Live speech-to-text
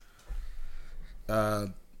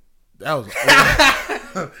That was.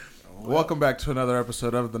 Welcome back to another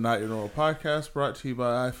episode of the Not Your Normal Podcast, brought to you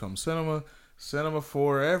by iFilm Cinema. Cinema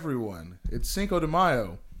for everyone. It's Cinco de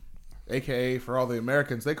Mayo, aka for all the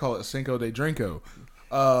Americans, they call it Cinco de Drinko.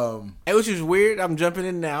 Which is weird. I'm jumping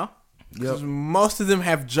in now because most of them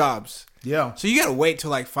have jobs. Yeah. So you gotta wait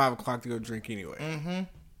till like 5 o'clock to go drink anyway. Mm-hmm.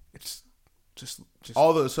 It's just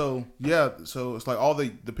all the so it's like all the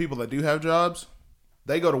people that do have jobs,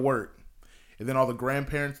 they go to work, and then all the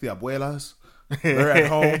grandparents, the abuelas, they're at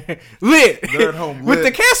home lit. They're at home with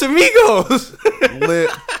the Casamigos.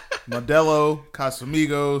 lit. Modelo,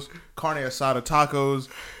 Casamigos, carne asada tacos,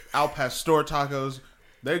 al pastor tacos.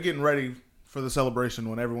 They're getting ready for the celebration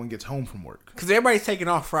when everyone gets home from work. Because everybody's taking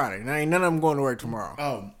off Friday. Now ain't none of them going to work tomorrow.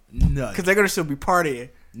 Oh, none. Because they're going to still be partying.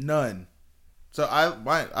 None. So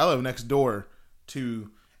I live next door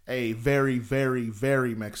to a very, very,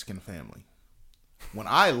 very Mexican family. When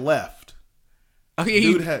I left,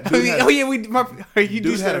 dude had a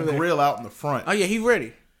grill out in the front. Oh yeah, he's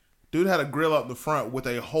ready. Dude had a grill out in the front with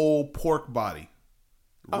a whole pork body,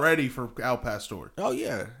 ready for al pastor. Oh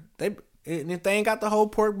yeah, and if they ain't got the whole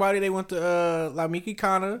pork body, they went to La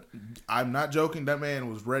Mexicana. I'm not joking. That man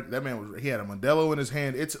was ready. He had a Modelo in his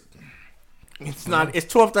hand. It's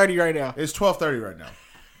 12:30 right now. It's 12:30 right now.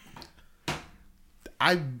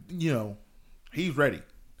 He's ready.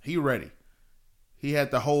 He ready. He had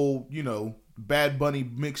the whole, Bad Bunny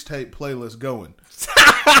mixtape playlist going.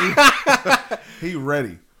 He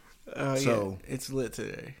ready. So yeah, it's lit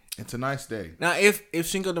today. It's a nice day. Now, if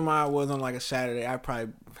Cinco de Mayo was on like a Saturday, I'd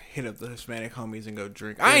probably hit up the Hispanic homies and go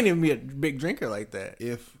drink. I ain't even be a big drinker like that.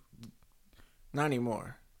 Not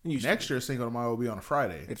anymore. Next year, Cinco de Mayo will be on a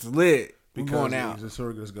Friday. It's lit. We're because going out. The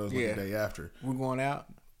Sorgus goes like the day after. We're going out.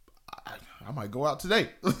 I might go out today.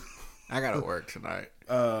 I gotta work tonight.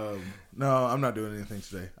 No, I'm not doing anything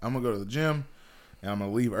today. I'm gonna go to the gym, and I'm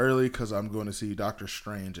gonna leave early because I'm going to see Doctor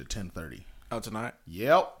Strange at 10:30. Oh, tonight?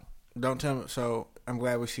 Yep. Don't tell me. So I'm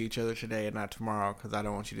glad we see each other today and not tomorrow because I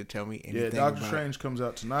don't want you to tell me anything. Yeah, Doctor Strange comes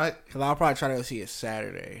out tonight. Because I'll probably try to go see it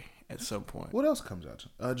Saturday at some point. What else comes out?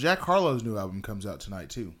 Jack Harlow's new album comes out tonight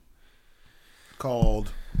too.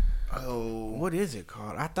 Called what is it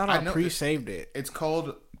called? I thought I pre-saved it. It's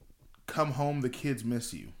called "Come Home, the Kids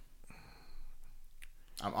Miss You."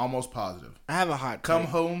 I'm almost positive. I have a hot take. Come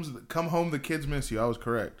home, the kids miss you. I was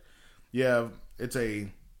correct. Yeah, it's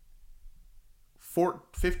a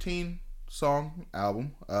 15 song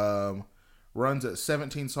album. Runs at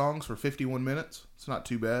 17 songs for 51 minutes. It's not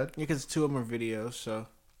too bad. Yeah, because 2 of them are videos. So,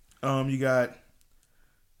 you got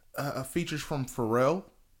features from Pharrell,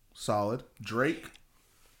 solid. Drake,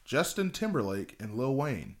 Justin Timberlake, and Lil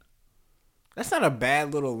Wayne. That's not a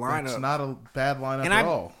bad little lineup. It's not a bad lineup at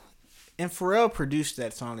all. And Pharrell produced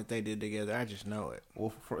that song that they did together. I just know it.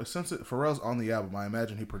 Well, since Pharrell's on the album, I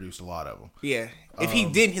imagine he produced a lot of them. Yeah. If he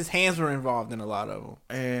didn't, his hands were involved in a lot of them.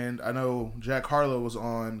 And I know Jack Harlow was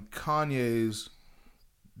on Kanye's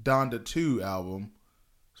Donda 2 album.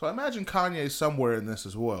 So I imagine Kanye's somewhere in this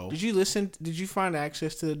as well. Did you find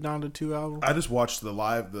access to the Donda 2 album? I just watched the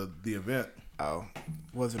event. Oh.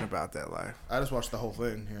 Wasn't about that live. I just watched the whole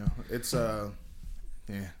thing, yeah. It's, yeah.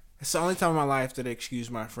 It's the only time in my life that,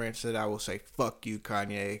 excuse my French, that I will say "fuck you,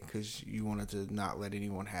 Kanye," because you wanted to not let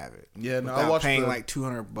anyone have it. Yeah, no, I watched paying like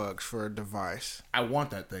 $200 for a device. I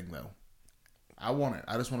want that thing though. I want it.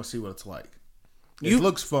 I just want to see what it's like. It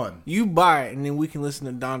looks fun. You buy it, and then we can listen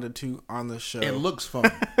to Donda 2 on the show. It looks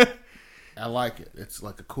fun. I like it. It's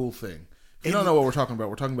like a cool thing. If you don't know what we're talking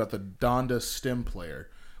about, we're talking about the Donda stem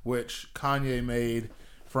player, which Kanye made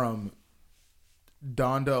from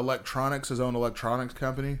Donda Electronics, his own electronics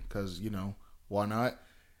company, because why not?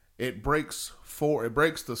 It breaks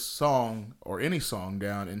the song or any song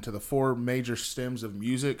down into the 4 major stems of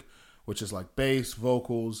music, which is like bass,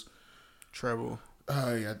 vocals, treble.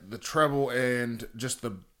 The treble and just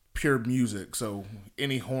the pure music. So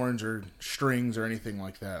any horns or strings or anything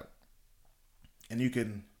like that, and you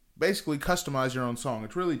can basically customize your own song.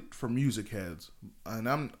 It's really for music heads,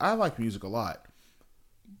 and I like music a lot,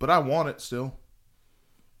 but I want it still.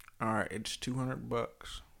 All right, it's $200.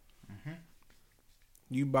 Mm-hmm.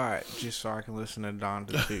 You buy it just so I can listen to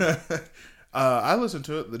Donda 2. I listened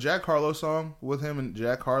to it. The Jack Harlow song with him and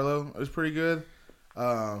Jack Harlow is pretty good.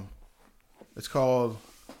 It's called.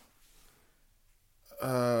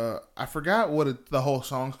 I forgot what the whole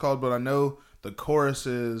song's called, but I know the chorus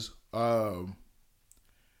is.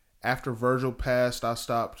 After Virgil passed, I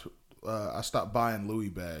stopped buying Louis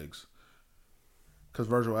bags. Because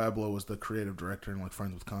Virgil Abloh was the creative director and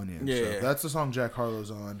friends with Kanye. And stuff. That's the song Jack Harlow's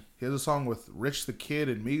on. He has a song with Rich the Kid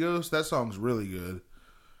and Migos. That song's really good.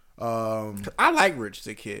 I like Rich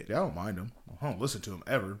the Kid. Yeah, I don't mind him. I don't listen to him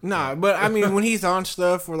ever. Nah, but I mean, when he's on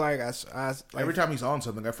stuff, where like every time he's on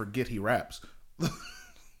something, I forget he raps.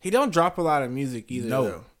 He don't drop a lot of music either. No,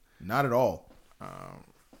 though. Not at all.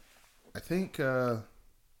 I think.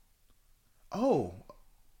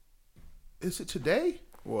 Is it today?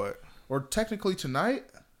 What? Or technically tonight?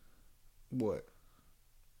 What?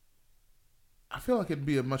 I feel like it'd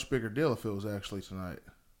be a much bigger deal if it was actually tonight.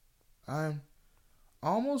 I'm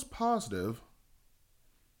almost positive.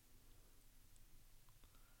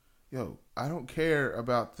 Yo, I don't care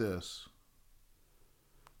about this.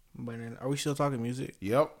 But then, are we still talking music?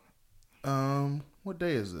 Yep. What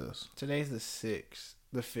day is this? Today's the 6th.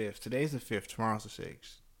 The 5th. Today's the 5th. Tomorrow's the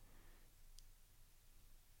 6th.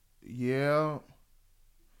 Yeah.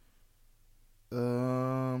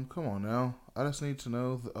 Come on now. I just need to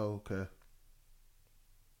know. Okay.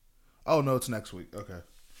 Oh, no, it's next week. Okay.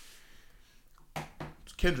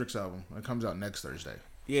 It's Kendrick's album. It comes out next Thursday.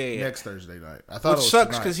 Yeah. Next Thursday night. I thought Which it was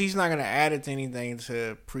sucks because he's not going to add it to anything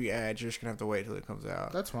to pre-add. You're just going to have to wait till it comes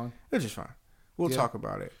out. That's fine. Which is fine. We'll talk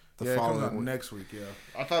about it. It comes out next week, yeah.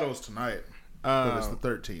 I thought it was tonight. But it's the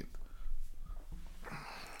 13th.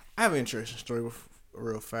 I have an interesting story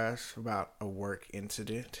real fast about a work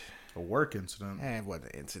incident. A work incident? It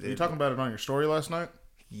wasn't an incident. Were you talking about it on your story last night?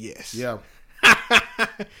 Yes. Yeah.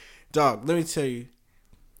 Dog, let me tell you.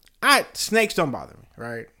 Snakes don't bother me,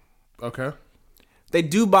 right? Okay. They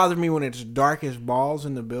do bother me when it's dark as balls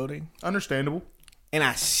in the building. Understandable. And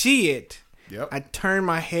I see it. Yep. I turn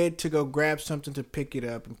my head to go grab something to pick it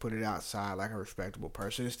up and put it outside like a respectable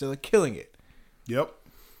person instead of killing it. Yep.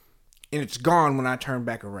 And it's gone when I turn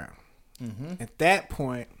back around. Mm-hmm. At that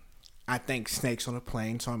point, I think snakes on a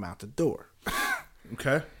plane, so I'm out the door.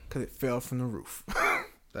 Okay. Because it fell from the roof.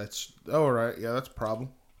 That's all right. Yeah, that's a problem.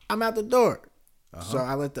 I'm out the door. So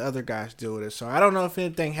I let the other guys deal with it. So I don't know if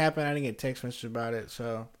anything happened. I didn't get text message about it.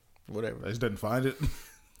 So whatever. I just didn't find it.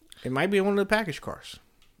 It might be in one of the package cars.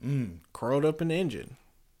 Curled up in the engine.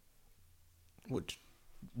 Which,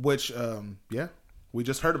 yeah, we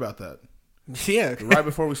just heard about that. Yeah. Right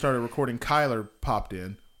before we started recording, Kyler popped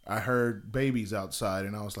in. I heard babies outside,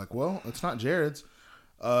 and I was like, well, it's not Jared's.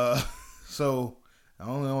 So I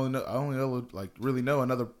only know, like, really know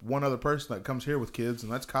one other person that comes here with kids,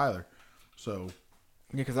 and that's Kyler. So.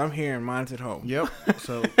 Yeah, because I'm here and mine's at home. Yep.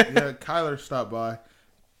 So, yeah, Kyler stopped by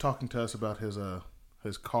talking to us about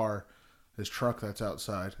his car, his truck that's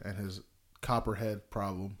outside, and his copperhead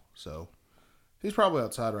problem. So, he's probably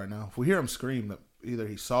outside right now. If we hear him scream, that either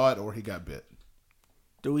he saw it or he got bit.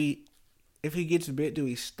 If he gets bit, do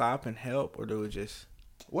we stop and help, or do we just...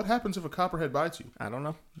 What happens if a copperhead bites you? I don't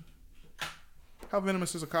know. How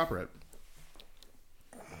venomous is a copperhead?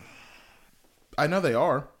 I know they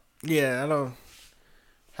are. Yeah, I don't...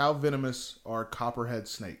 How venomous are copperhead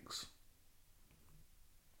snakes?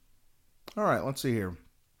 All right, let's see here.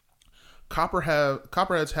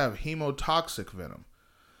 Copperheads have hemotoxic venom,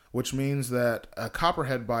 which means that a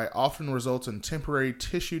copperhead bite often results in temporary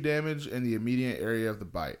tissue damage in the immediate area of the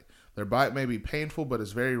bite. Their bite may be painful, but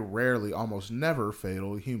is very rarely, almost never,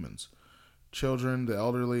 fatal to humans. Children, the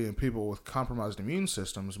elderly, and people with compromised immune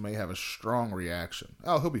systems may have a strong reaction.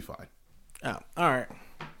 Oh, he'll be fine. Oh, all right.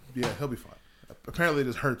 Yeah, he'll be fine. Apparently,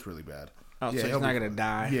 this hurts really bad. Oh, yeah, so he's not going to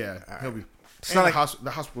die? Yeah, he'll be. It's And not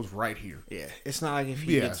the hospital's right here. Yeah, it's not like if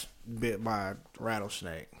he gets bit by a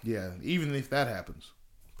rattlesnake. Yeah, even if that happens,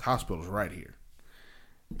 the hospital's right here.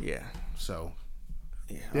 Yeah. So,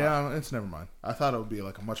 yeah, it's never mind. I thought it would be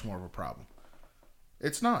like a much more of a problem.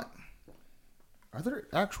 It's not. Are there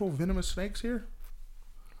actual venomous snakes here?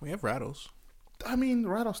 We have rattles. I mean,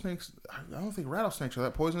 rattlesnakes. I don't think rattlesnakes are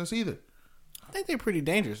that poisonous either. I think they're pretty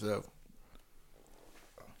dangerous, though.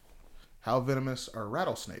 How venomous are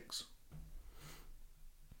rattlesnakes?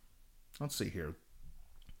 Let's see here.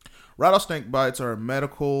 Rattlesnake bites are a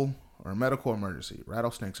medical emergency.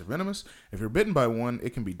 Rattlesnakes are venomous. If you're bitten by one,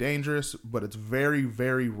 it can be dangerous, but it's very,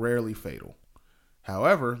 very rarely fatal.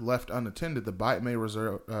 However, left unattended, the bite may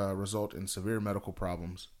result in severe medical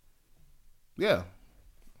problems. Yeah.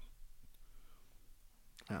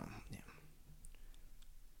 Yeah.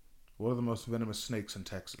 What are the most venomous snakes in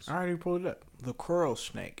Texas? I already pulled it up. The coral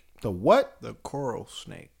snake. The what? The coral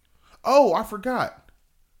snake. Oh, I forgot.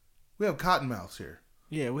 We have cottonmouths here.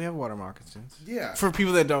 Yeah, we have water moccasins. Yeah. For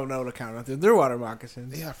people that don't know the count out there, they're water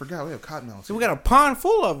moccasins. Yeah, I forgot. We have cottonmouths. So we got a pond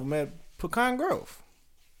full of them at Pecan Grove.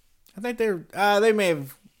 I think they may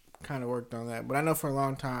have kind of worked on that, but I know for a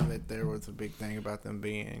long time that there was a big thing about them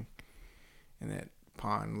being in that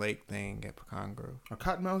pond lake thing at Pecan Grove. Are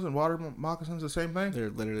cottonmouths and water moccasins the same thing? They're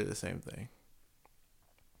literally the same thing.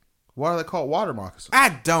 Why are they called water moccasins?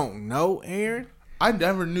 I don't know, Aaron. I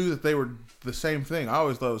never knew that they were the same thing. I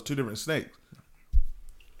always thought it was two different snakes.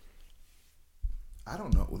 I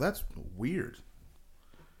don't know. Well, that's weird.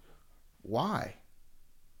 Why?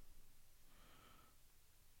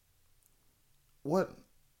 What?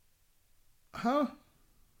 Huh?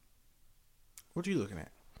 What are you looking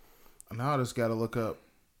at? Now I just got to look up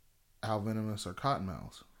how venomous are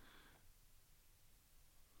cottonmouths.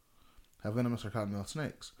 How venomous are cottonmouth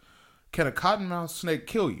snakes? Can a cottonmouth snake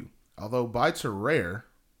kill you? Although bites are rare,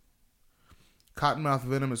 cottonmouth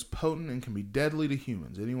venom is potent and can be deadly to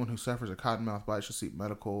humans. Anyone who suffers a cottonmouth bite should seek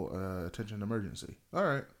medical attention in emergency. All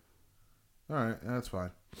right, that's fine.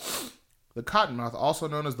 The cottonmouth, also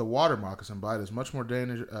known as the water moccasin bite, is much more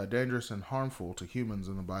dangerous and harmful to humans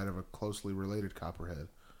than the bite of a closely related copperhead.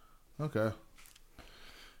 Okay.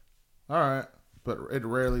 All right, but it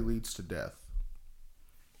rarely leads to death.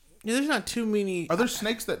 Yeah, there's not too many. Are there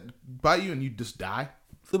snakes that bite you and you just die?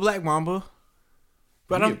 The black mamba,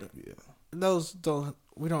 but those don't.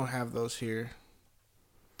 We don't have those here.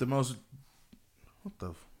 The most. What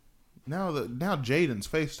the? Now Jaden's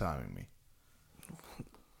FaceTiming me.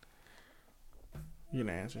 You can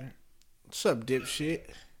answer. What's up, dipshit?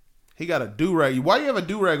 He got a do-rag. Why you have a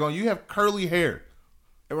do-rag on? You have curly hair.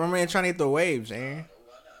 My man trying to get the waves, Aaron.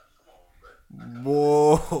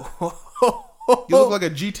 Whoa. You look like a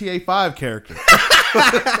GTA 5 character.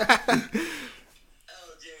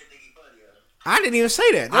 I didn't even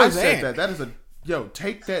say that. I said that. That is a... Yo,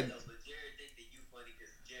 take that...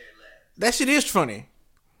 That shit is funny.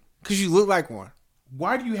 Because you look like one.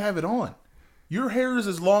 Why do you have it on? Your hair is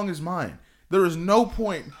as long as mine. There is no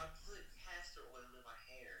point... I put castor oil in my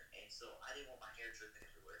hair, and so I didn't want my hair dripping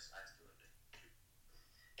everywhere, so I just threw it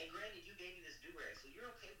in. And granted, you gave me this do-rag, so you're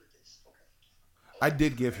okay with this. Okay. I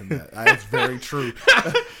did give him that. That's very true.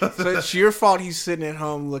 So it's your fault he's sitting at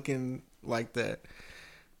home looking like that.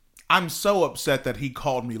 I'm so upset that he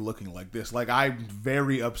called me looking like this. Like, I'm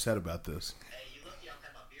very upset about this. Hey, you lucky I don't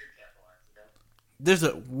have my beard cap on, you know? There's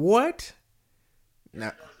a what? No.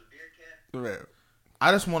 No. There's a beard cap?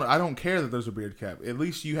 I don't care that there's a beard cap. At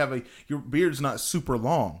least you have your beard's not super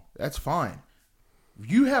long. That's fine.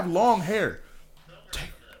 You have long hair. No, I gotta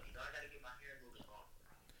get my hair a little bit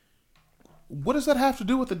longer. What does that have to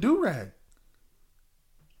do with the do-rag?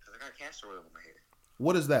 Because I got castor oil in my hair.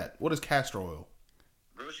 What is that? What is castor oil?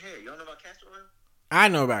 Grows your hair. You don't know about castor oil? I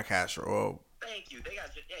know about castor oil. Thank you. They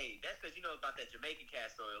got... Hey, that's because you know about that Jamaican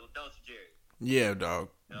castor oil, don't you, Jerry? Yeah, dog.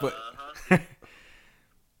 But Uh-huh.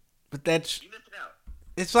 but that's... You missing out.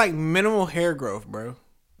 It's like minimal hair growth, bro.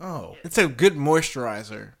 Oh. It's a good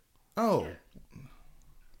moisturizer. Oh.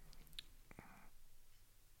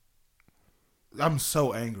 I'm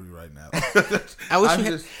so angry right now. I wish we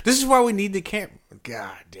had, this is why we need the camera.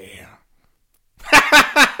 God damn.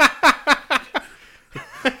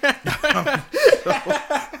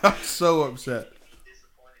 I'm so upset.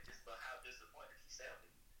 Disappointed just about how disappointed he sounded.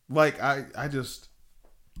 Like, I just...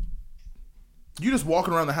 You just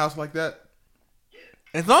walking around the house like that?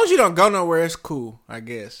 As long as you don't go nowhere, it's cool, I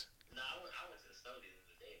guess. No, I went to the store the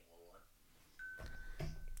other day and wore one.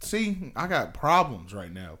 See, I got problems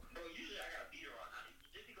right now. Bro, usually I got a beater on.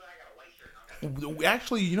 Just because I got a white shirt on.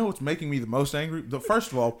 Actually, you know what's making me the most angry?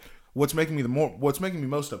 First of all, what's making me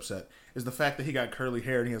most upset is the fact that he got curly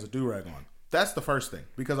hair and he has a do-rag on. That's the first thing,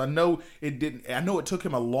 because I know it took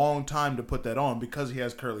him a long time to put that on because he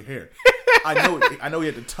has curly hair. I know he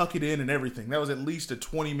had to tuck it in and everything. That was at least a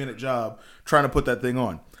 20-minute job trying to put that thing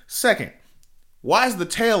on. Second, why is the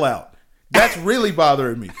tail out? That's really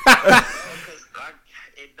bothering me. Because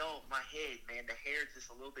my head, man, the hair is just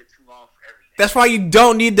a little bit too long for everything. That's why you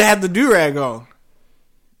don't need to have the do-rag on.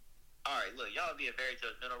 Alright, look, y'all being very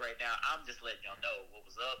judgmental right now. I'm just letting y'all know what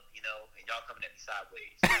was up, you know, and y'all coming at me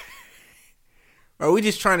sideways. Or we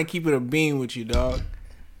just trying to keep it a beam with you, dog.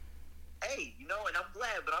 Hey, you know, and I'm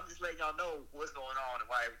glad, but I'm just letting y'all know what's going on and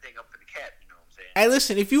why everything up for the cap, you know what I'm saying? Hey,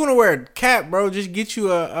 listen, if you want to wear a cap, bro, just get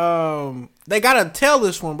you a, they got a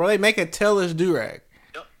tailless one, bro. They make a tailless do-rag.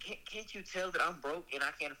 No, can't you tell that I'm broke and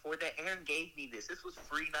I can't afford that? Aaron gave me this. This was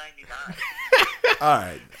free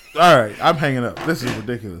 $99. All right. I'm hanging up. This is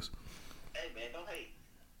ridiculous. Hey, man, don't hate.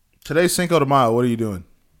 Today's Cinco de Mayo. What are you doing?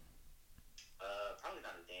 Probably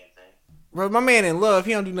not a damn thing. Bro, my man in love,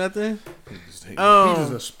 he don't do nothing. He's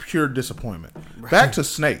just a pure disappointment. Back to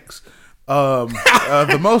snakes. I'm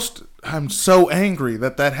so angry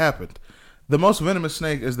that happened. The most venomous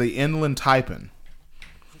snake is the inland taipan,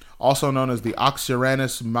 also known as the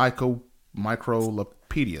Oxyuranus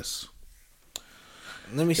microlepidus.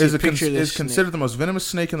 Let me see a picture of this is considered the most venomous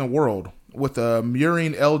snake in the world, with a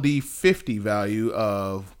murine LD50 value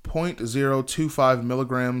of 0.025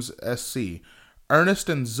 milligrams SC. Ernest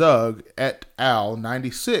and Zug et al.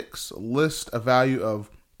 96 list a value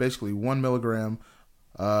of basically 1 milligram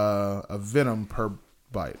of venom per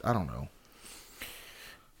bite. I don't know.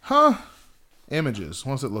 Huh? Images.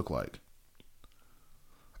 What's it look like?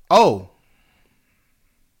 Oh.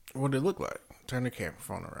 What did it look like? Turn the camera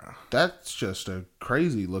phone around. That's just a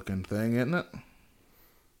crazy looking thing, isn't it?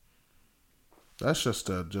 That's just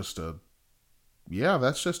a that's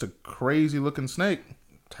just a crazy looking snake.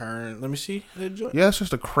 Let me see. Yeah, it's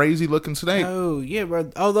just a crazy looking snake. Oh, yeah, bro.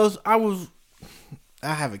 Oh,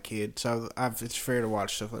 I have a kid, so it's fair to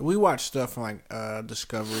watch stuff like we watch stuff like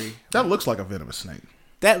Discovery. That looks like a venomous snake.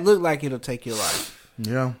 That look like it'll take your life.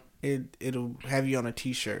 Yeah. It'll have you on a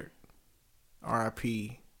t-shirt.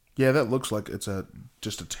 R.I.P. Yeah, that looks like it's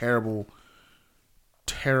just a terrible,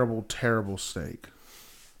 terrible, terrible snake.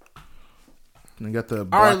 And you got the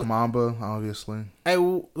black mamba, obviously. Hey,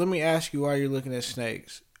 let me ask you while you're looking at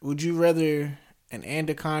snakes. Would you rather an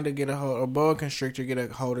anaconda get a hold, or boa constrictor get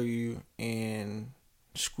a hold of you and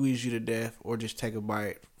squeeze you to death, or just take a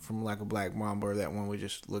bite from like a black mamba or that one we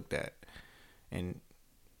just looked at? And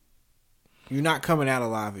you're not coming out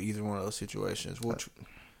alive in either one of those situations.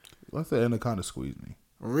 Let the anaconda squeeze me.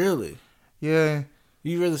 Really? Yeah.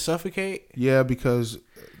 You'd rather suffocate? Yeah, because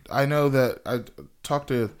I know that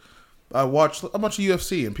I watch a bunch of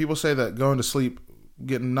UFC, and people say that going to sleep,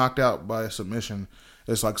 getting knocked out by a submission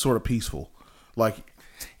is like sort of peaceful. Like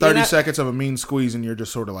 30 seconds of a mean squeeze and you're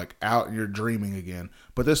just sort of like out and you're dreaming again.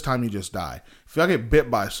 But this time you just die. If I get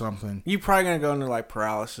bit by something, you're probably going to go into like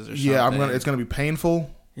paralysis or something. Yeah, it's going to be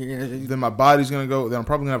painful. Then my body's going to go, then I'm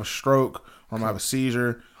probably going to have a stroke or I'm going to have a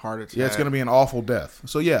seizure. Heart attack. Yeah, it's going to be an awful death.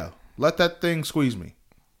 So yeah, let that thing squeeze me.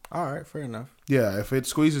 All right, fair enough. Yeah, if it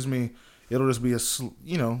squeezes me, it'll just be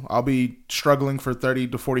I'll be struggling for 30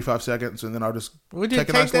 to 45 seconds, and then I'll just take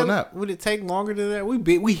a nice little nap. Would it take longer than that?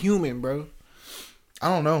 We human, bro. I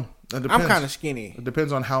don't know. It depends. I'm kind of skinny. It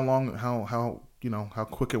depends on how long, how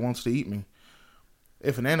quick it wants to eat me.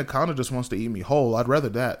 If an anaconda just wants to eat me whole, I'd rather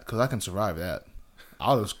that because I can survive that.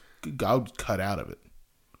 I'll cut out of it.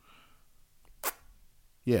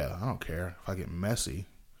 Yeah, I don't care if I get messy.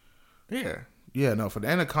 Yeah. Yeah, no, if an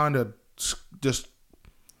anaconda just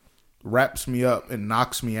wraps me up and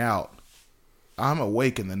knocks me out, I'm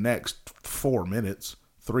awake in the next 4 minutes,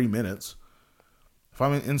 3 minutes. If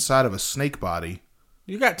I'm inside of a snake body,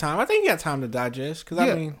 you got time. I think you got time to digest. Cause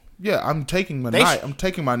I'm taking my knife. I'm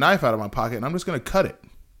taking my knife out of my pocket and I'm just gonna cut it.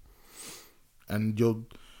 And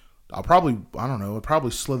I'll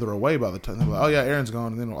probably slither away by the time. Oh yeah, Aaron's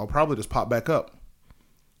gone, and then I'll probably just pop back up.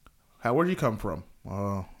 Where'd you come from?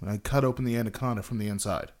 I cut open the anaconda from the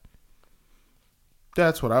inside.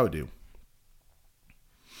 That's what I would do.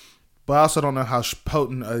 But I also don't know how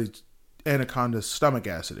potent a anaconda's stomach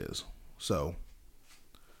acid is. So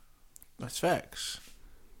that's facts.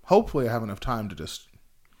 Hopefully I have enough time to just...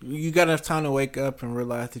 You got enough time to wake up and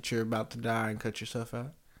realize that you're about to die and cut yourself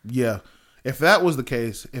out? Yeah. If that was the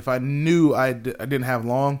case, if I knew I didn't have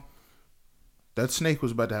long, that snake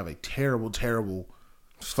was about to have a terrible, terrible...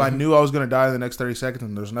 If I knew I was going to die in the next 30 seconds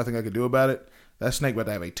and there's nothing I could do about it, that snake about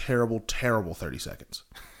to have a terrible, terrible 30 seconds.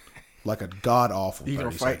 Like a god-awful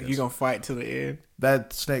 30 seconds. You going to fight till the end?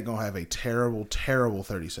 That snake going to have a terrible, terrible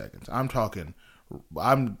 30 seconds. I'm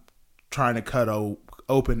trying to cut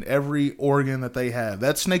open every organ that they have.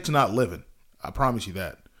 That snake's not living. I promise you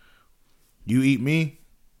that. You eat me,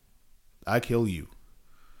 I kill you.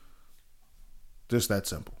 Just that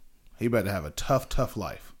simple. He better have a tough, tough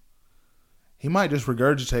life. He might just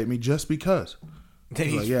regurgitate me just because.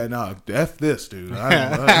 He's like, yeah, no, F this, dude.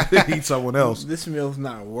 I eat someone else. This meal's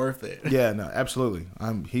not worth it. Yeah, no, absolutely.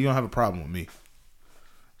 He don't have a problem with me.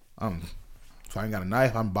 If I ain't got a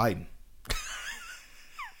knife, I'm biting.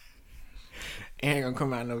 Ain't gonna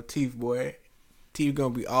come out no teeth, boy. Teeth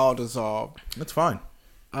gonna be all dissolved. That's fine.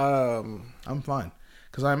 I'm fine.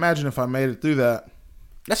 Because I imagine if I made it through that.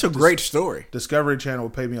 That's a great story. Discovery Channel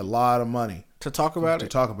would pay me a lot of money. To talk about it? To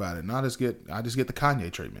talk about it. I just get the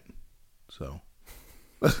Kanye treatment. So.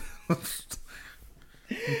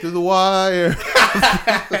 Through the wire.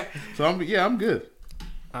 So I'm good.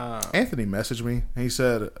 Anthony messaged me. He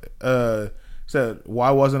said,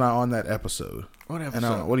 why wasn't I on that episode? What episode? And I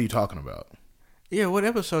don't know, what are you talking about? Yeah, what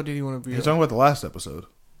episode did you want to be on? He's talking about the last episode.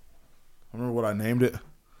 I remember what I named it.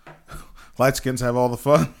 Light skins have all the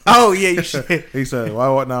fun. Oh, yeah, you should. He said, why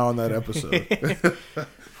wasn't I on that episode?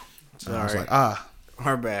 Sorry. I was like,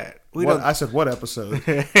 our bad. I said, what episode?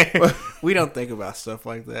 We don't think about stuff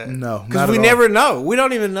like that. No. Because we never know. We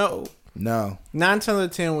don't even know. No. 9 times out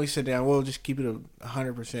of 10, we sit down. We'll just keep it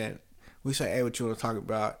 100%. We say, hey, what you want to talk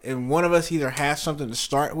about? And one of us either has something to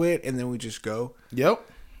start with, and then we just go. Yep.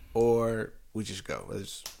 Or we just go.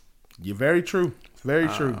 You're very true. Very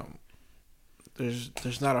true.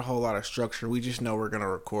 There's not a whole lot of structure. We just know we're gonna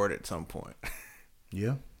record at some point.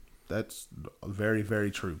 Yeah, that's very,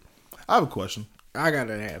 very true. I have a question. I got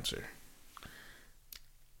an answer.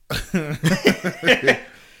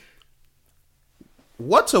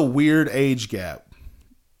 What's a weird age gap?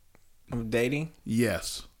 Of dating?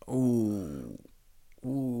 Yes. Ooh.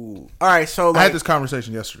 All right, so I had this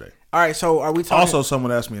conversation yesterday. All right, so are we talking? Also,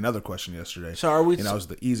 someone asked me another question yesterday. So are we? And that was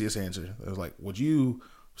the easiest answer. It was like, "Would you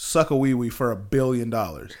suck a wee wee for $1 billion?"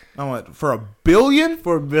 I went, "For $1 billion?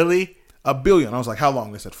 For Billy? $1 billion?" I was like, "How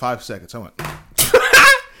long?" They said 5 seconds. I went,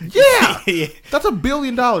 "Yeah, that's $1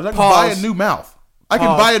 billion. I can buy a new mouth. I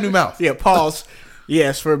can buy a new mouth." Yeah, pause.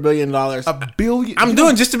 Yes, for $1 billion. $1 billion. I'm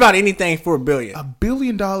doing just about anything for $1 billion. $1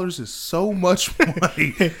 billion is so much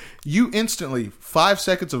money. You instantly 5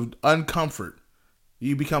 seconds of uncomfort,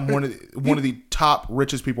 you become one of the top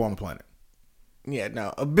richest people on the planet. Yeah,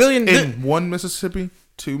 no, $1 billion In 1 Mississippi,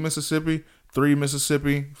 2 Mississippi, 3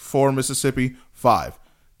 Mississippi, 4 Mississippi, 5.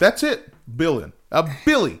 That's it. Billion. $1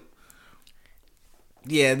 billion.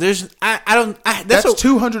 Yeah, there's that's That's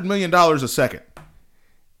 $200 million a second.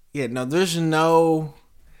 Yeah, no, there's not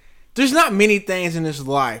many things in this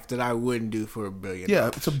life that I wouldn't do for $1 billion. Yeah,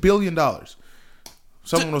 it's $1 billion.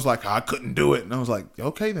 Someone was like, "I couldn't do it," and I was like,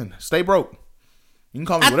 "Okay, then stay broke. You can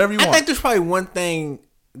call me whatever you want." I think there's probably one thing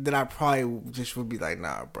that I probably just would be like,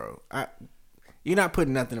 "Nah, bro, you're not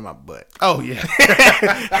putting nothing in my butt." Oh yeah,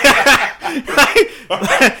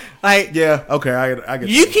 like yeah. Okay, I get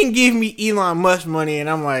you can give me Elon Musk money, and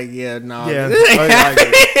I'm like, yeah, no, Yeah, that ain't I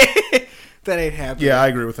agree. that ain't happening. Yeah, I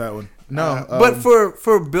agree with that one. No, but for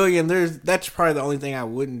 $1 billion, that's probably the only thing I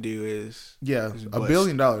wouldn't do is $1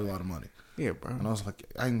 billion is a lot of money. Yeah, bro. And I was like,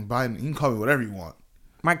 I can buy. You can call me whatever you want.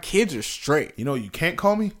 My kids are straight. You know, what you can't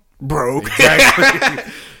call me Broke.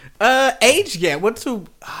 exactly. Age gap. What's the?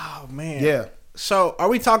 Oh man. Yeah. So are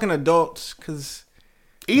we talking adults? Cause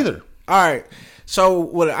Either. all right. So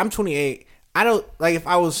what? I'm 28. I don't like if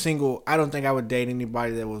I was single. I don't think I would date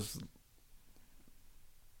anybody that was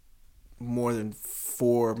more than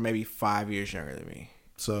 4, maybe 5 years younger than me.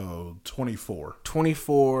 So 24.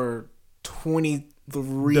 24,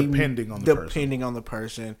 23. Depending on the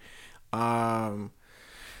person.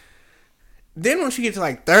 Then once you get to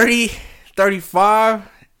like 30, 35,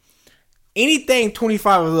 anything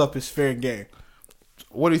 25 is up is fair game.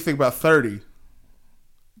 What do you think about 30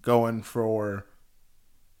 going for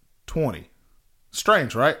 20?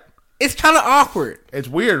 Strange, right? It's kind of awkward. It's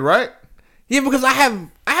weird, right? Yeah, because I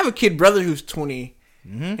have a kid brother who's 20,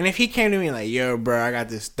 and if he came to me like, "Yo, bro, I got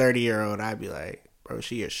this 30-year-old," I'd be like, "Bro,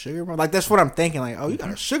 she a sugar mama?" Like that's what I'm thinking. Like, "Oh, you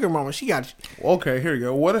got a sugar mama? She got." Okay, here you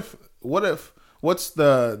go. What's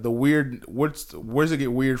the weird? Where's it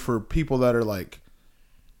get weird for people that are like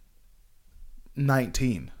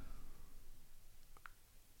 19?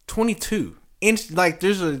 22. Like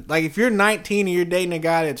if you're 19 and you're dating a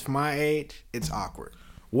guy that's my age, it's awkward.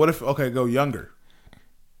 What if go younger?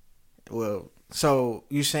 Well, so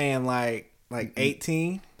you're saying like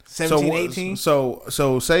 18, 17, 18?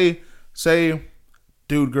 So say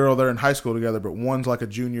dude, girl, they're in high school together, but one's like a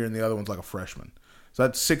junior and the other one's like a freshman. So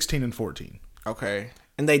that's 16 and 14. Okay.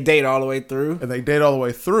 And they date all the way through? And they date all the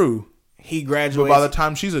way through. He graduates. But by the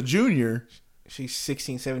time she's a junior, she's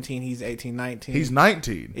 16, 17, he's 18, 19. He's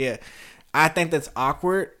 19. Yeah. I think that's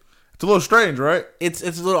awkward. It's a little strange, right? It's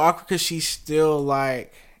a little awkward because she's still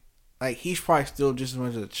like he's probably still just as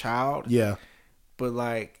much as a child. Yeah. But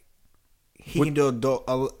like he can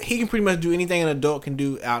do he can pretty much do anything an adult can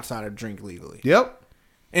do outside of drink legally. Yep.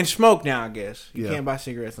 And smoke now, I guess. You can't buy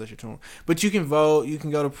cigarettes unless you're 21. But you can vote. You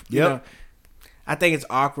can go to. You know, I think it's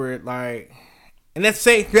awkward. Like, and that's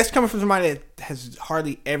coming from somebody that has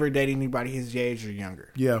hardly ever dated anybody his age or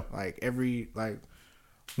younger. Yeah. What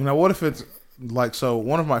if it's like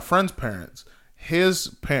one of my friend's parents, his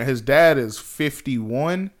dad is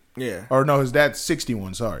 51. Yeah. Or no, his dad's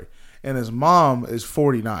 61. Sorry, and his mom is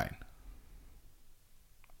 49.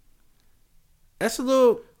 That's a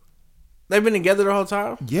little. They've been together the whole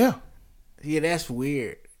time? Yeah. Yeah, that's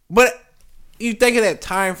weird. But you think of that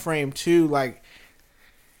time frame too, like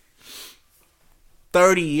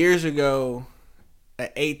 30 years ago, an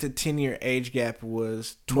 8 to 10 year age gap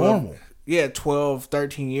was 12, normal. Yeah, 12,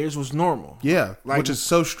 13 years was normal. Yeah, which is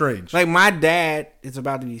so strange. Like my dad is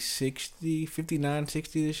about to be 60, 59,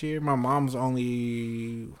 60 this year. My mom's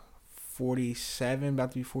only 47,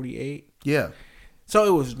 about to be 48. Yeah. So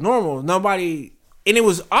it was normal. And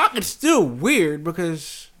it's still weird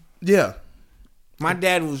because my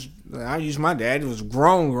dad was, I use my dad, it was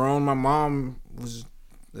grown. My mom was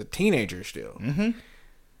a teenager still. Mm-hmm.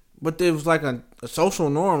 But it was like a social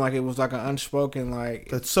norm. Like, it was like an unspoken, like...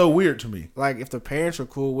 That's so weird to me. Like, if the parents are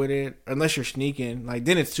cool with it, unless you're sneaking, like,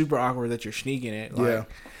 then it's super awkward that you're sneaking it. Like, Yeah.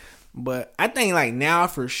 But I think, like, now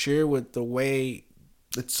for sure with the way...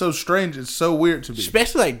 It's so strange. It's so weird to me.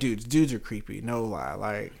 Especially, like, dudes. Dudes are creepy. No lie.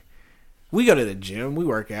 Like, we go to the gym. We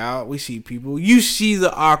work out. We see people. You see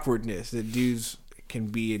the awkwardness that dudes can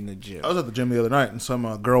be in the gym. I was at the gym the other night, and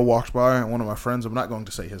some girl walked by, and one of my friends, I'm not going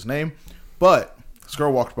to say his name, but this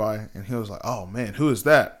girl walked by, and he was like, oh, man, who is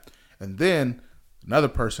that? And then another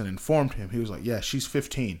person informed him. He was like, yeah, she's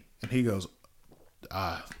 15. And he goes,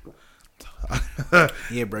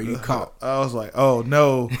 Yeah, bro, you caught. I was like, oh,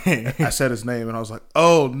 no. I said his name, and I was like,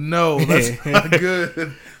 oh, no, that's not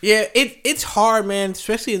good. Yeah, it's hard, man,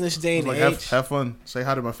 especially in this day and Like, age. have fun. Say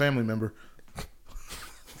hi to my family member.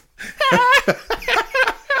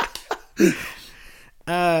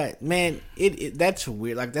 Man, that's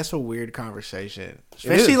weird. Like, that's a weird conversation,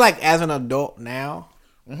 especially like as an adult now.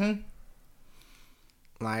 Mm-hmm.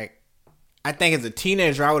 Like, I think as a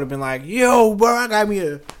teenager, I would have been like, "Yo, bro, I got me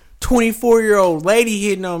a 24-year-old lady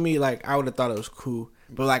hitting on me." Like, I would have thought it was cool.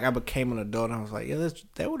 But like, I became an adult, and I was like, "Yeah,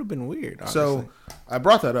 that would have been weird." Honestly. So I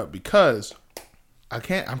brought that up because I'm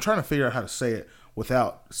trying to figure out how to say it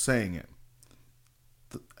without saying it.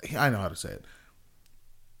 I know how to say it.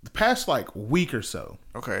 The past like week or so,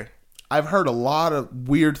 okay, I've heard a lot of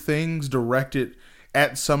weird things directed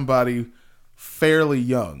at somebody fairly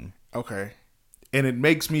young, okay, and it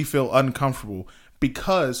makes me feel uncomfortable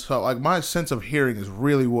because like my sense of hearing is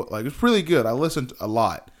really like it's really good. I listen a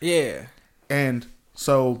lot, yeah, and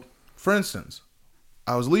so for instance,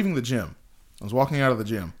 I was leaving the gym. I was walking out of the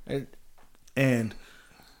gym, and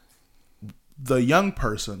the young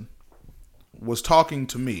person was talking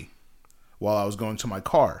to me while I was going to my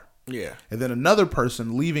car. yeah, And then another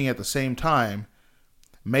person leaving at the same time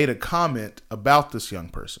made a comment about this young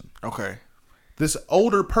person. okay, This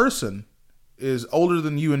older person is older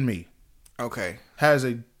than you and me, okay, has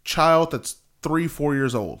a child that's 3-4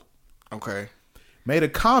 years old, okay. made a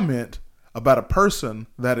comment about a person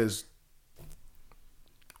that is,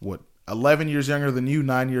 11 years younger than you,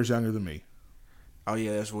 9 years younger than me. Oh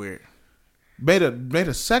yeah, that's weird. Made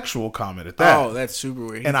a sexual comment at that. Oh, that's super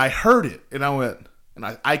weird. And I heard it, and I went, and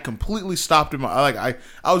I completely stopped in my,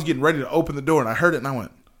 I was getting ready to open the door, and I heard it, and I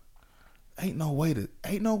went, ain't no way they said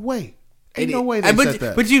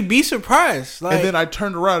that. But you'd be surprised. Like, And then I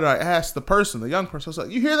turned around and I asked the person, the young person, I was like,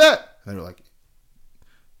 you hear that? And they were like,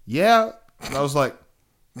 yeah. And I was like,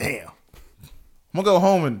 damn, I'm gonna go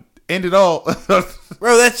home and end it all.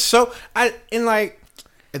 bro, that's so. And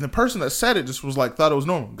the person that said it just was like, thought it was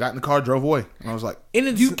normal. Got in the car, drove away. And I was like, And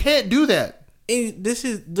it's- you can't do that.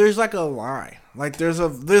 There's like a line. Like, there's a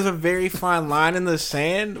very fine line in the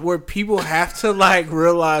sand where people have to like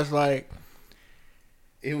realize like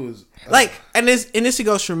It was and this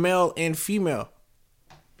goes for male and female.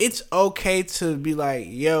 It's okay to be like,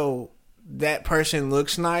 yo, that person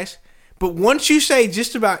looks nice, but once you say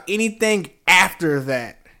just about anything after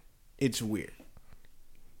that, it's weird.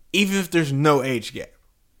 Even if there's no age gap.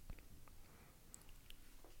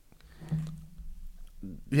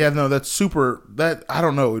 Yeah, no, that's super. That I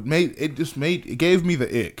don't know. It gave me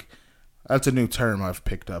the ick. That's a new term I've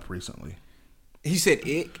picked up recently. He said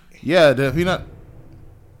ick. Yeah, if you not.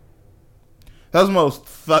 That was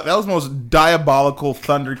the most diabolical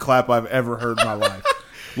thunderclap I've ever heard in my life.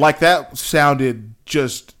 Like that sounded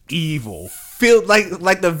just evil. Feel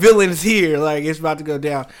like the villain's here, like it's about to go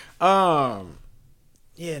down.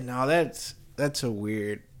 Yeah, no, that's a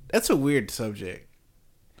weird subject.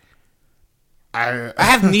 I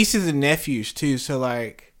have nieces and nephews too, so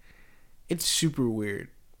like it's super weird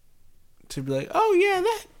to be like, oh yeah,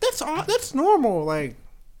 that's normal. Like,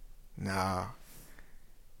 nah.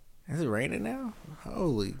 Is it raining now?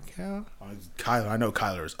 Holy cow! Kyler, I know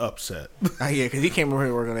Kyler is upset. Yeah, because he came over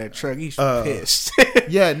here to work on that truck. He's pissed.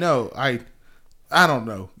 Yeah, no, I don't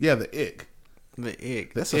know. Yeah, the ick. The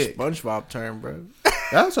ick. That's a ick. SpongeBob term, bro.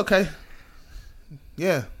 That's okay.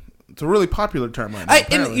 Yeah, it's a really popular term right now. And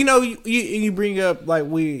apparently. you know, you bring up like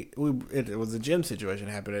it was a gym situation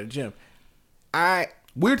that happened at a gym.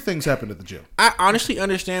 Weird things happen at the gym. I honestly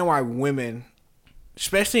understand why women,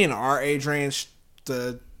 especially in our age range,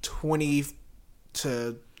 the 20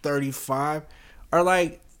 to 35, are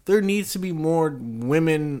like, there needs to be more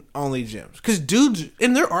women only gyms. Because dudes,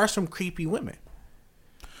 and there are some creepy women,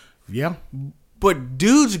 Yeah. but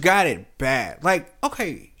dudes got it bad. Like,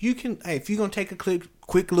 okay, if you're gonna take a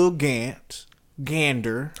quick little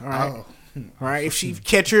gander, all right, Oh. all right. If she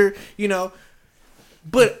catch her,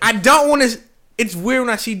 but I don't want to. It's weird when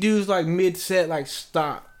I see dudes like mid set, like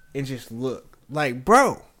stop and just look, like,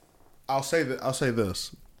 bro. I'll say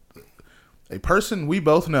this. A person we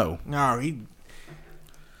both know. No, You're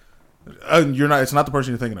not. It's not the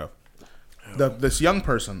person you're thinking of. This young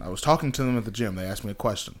person. I was talking to them at the gym. They asked me a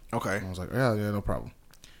question. Okay. And I was like, yeah, no problem.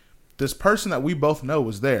 This person that we both know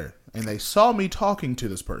was there, and they saw me talking to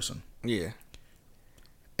this person. Yeah.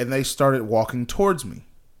 And they started walking towards me.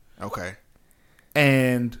 Okay.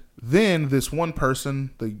 And then this one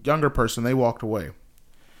person, the younger person, they walked away.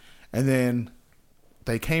 And then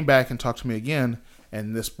they came back and talked to me again.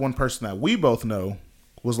 And this one person that we both know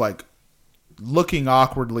was like looking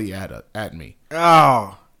awkwardly at me.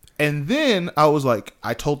 Oh. And then I was like,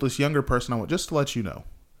 I told this younger person, I went, just to let you know,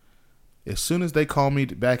 as soon as they call me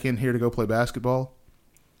back in here to go play basketball,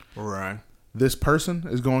 Right. this person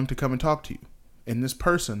is going to come and talk to you. And this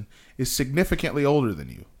person is significantly older than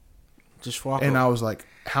you. Just walk And over. I was like,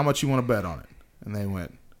 how much you want to bet on it? And they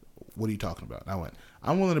went, what are you talking about? And I went,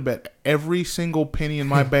 I'm willing to bet every single penny in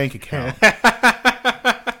my bank account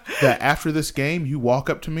that after this game, you walk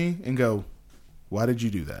up to me and go, why did you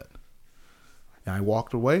do that? And I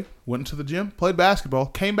walked away, went into the gym, played basketball,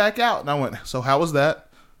 came back out. And I went, so how was that?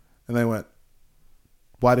 And they went,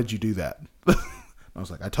 why did you do that? I was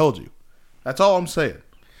like, I told you. That's all I'm saying.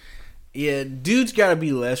 Yeah, dudes got to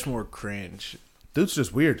be more cringe. Dude's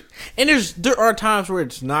just weird. And there are times where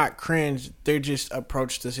it's not cringe. They just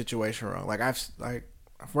approach the situation wrong. Like I've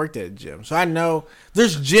worked at a gym, so I know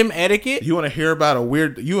there's gym etiquette. You want to hear about a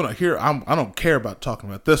weird? You want to hear? I don't care about talking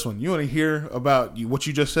about this one. You want to hear about what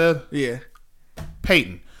you just said? Yeah,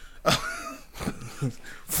 Peyton.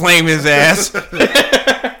 flame his ass.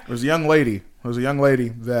 There was a young lady.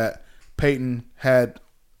 That Peyton had,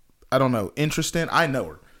 I don't know, interest in. I know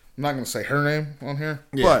her. I'm not going to say her name on here,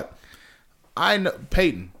 Yeah. but I know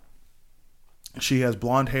Peyton. She has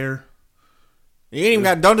blonde hair. You ain't even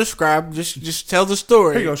got. Don't describe. Just tell the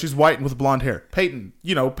story. Here you go. She's white and with blonde hair. Peyton.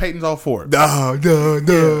 Peyton's all for it.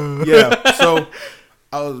 Duh. Yeah. So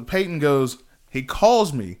Peyton goes. He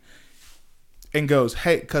calls me and goes,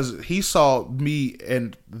 hey, because he saw me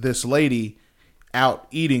and this lady out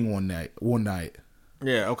eating one night.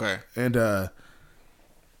 Yeah. Okay. And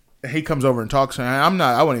he comes over and talks to me.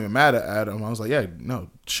 I wasn't even mad at him. I was like, yeah, no,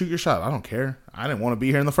 shoot your shot. I don't care. I didn't want to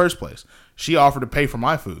be here in the first place. She offered to pay for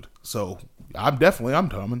my food. So I'm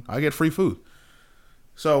coming. I get free food.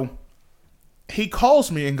 So he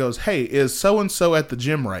calls me and goes, hey, is so-and-so at the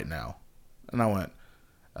gym right now? And I went,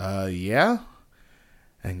 yeah.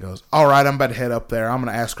 And he goes, all right, I'm about to head up there. I'm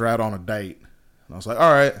going to ask her out on a date. And I was like,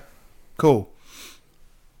 all right, cool.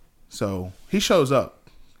 So he shows up.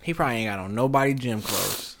 He probably ain't got on nobody gym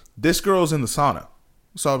clothes. This girl's in the sauna.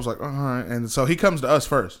 So I was like, all right. And so he comes to us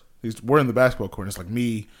first. We're in the basketball court. It's like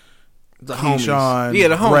me, The Keyshawn, homies. Yeah,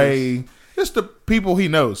 the homies. Ray, just the people he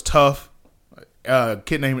knows. Tough,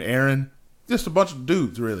 kid named Aaron. Just a bunch of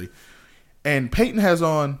dudes, really. And Peyton has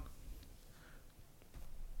on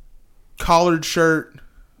collared shirt,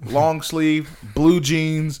 long sleeve, blue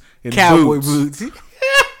jeans, and Cowboy boots.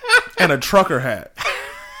 and a trucker hat.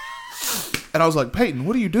 And I was like, Peyton,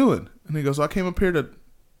 what are you doing? And he goes, I came up here to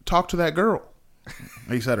talk to that girl.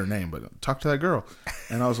 He said her name, but talk to that girl.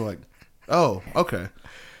 And I was like, oh, okay.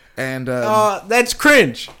 And That's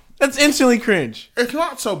cringe. That's instantly cringe. it's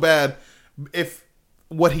not so bad if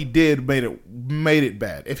what he did made it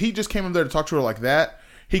bad. If he just came up there to talk to her like that,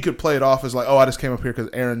 he could play it off as like, oh, I just came up here because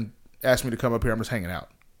Aaron asked me to come up here. I'm just hanging out.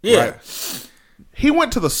 Yeah. Right? He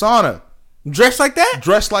went to the sauna Dressed like that?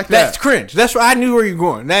 dressed like That's that. cringe. That's what I knew where you're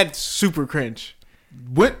going. That's super cringe.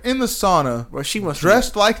 Went in the sauna Well, she must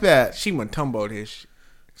dressed like that. She went tumbled his shit.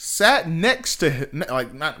 Sat next to him,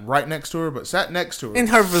 like not right next to her, but sat next to her. In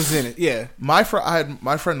her vicinity, yeah. I had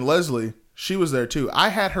my friend Leslie. She was there too. I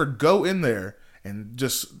had her go in there and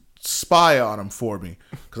just spy on him for me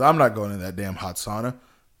because I'm not going in that damn hot sauna.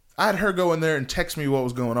 I had her go in there and text me what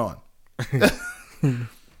was going on.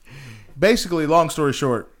 Basically, long story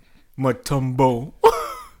short, Matumbo.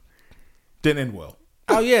 didn't end well.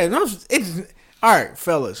 Oh yeah, no, it's all right,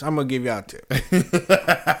 fellas. I'm gonna give y'all a tip.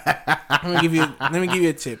 Let me give you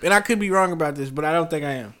a tip, and I could be wrong about this, but I don't think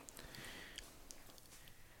I am.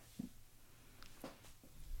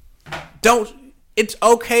 It's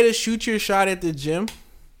okay to shoot your shot at the gym,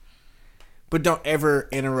 but don't ever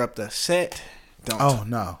interrupt a set.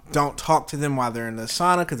 Don't talk to them while they're in the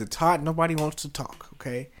sauna because it's hot. Nobody wants to talk.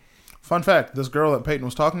 Okay. Fun fact: this girl that Peyton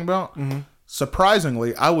was talking about,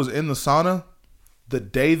 surprisingly, I was in the sauna the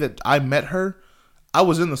day that I met her. I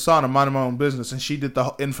was in the sauna minding my own business, and she did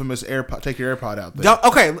the infamous AirPod. Take your AirPod out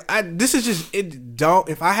there. This is just it. Don't.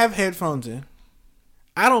 If I have headphones in,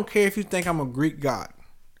 I don't care if you think I'm a Greek god.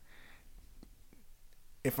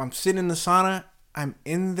 If I'm sitting in the sauna, I'm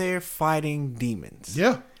in there fighting demons.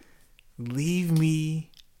 Yeah. Leave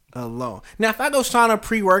me alone. Now, if I go sauna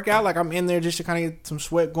pre-workout, like I'm in there just to kind of get some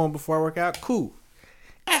sweat going before I work out, cool.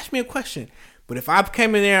 Ask me a question. But if I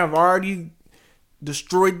came in there, I've already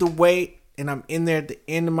destroyed the weight, and I'm in there at the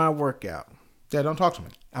end of my workout. Yeah, don't talk to me.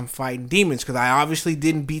 I'm fighting demons because I obviously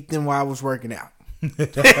didn't beat them while I was working out.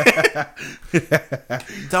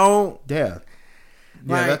 Don't. Yeah.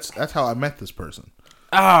 Yeah, Like- that's how I met this person.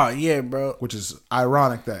 Oh, yeah, bro. Which is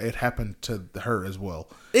ironic that it happened to her as well.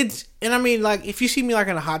 And I mean, like, if you see me, like,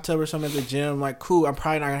 in a hot tub or something at the gym, like, cool, I'm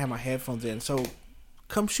probably not going to have my headphones in. So,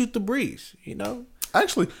 come shoot the breeze, you know?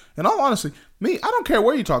 Actually, in all honesty, I don't care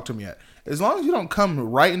where you talk to me at. As long as you don't come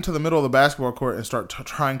right into the middle of the basketball court and start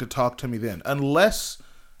trying to talk to me then. Unless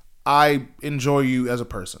I enjoy you as a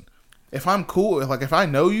person. If I'm cool, if I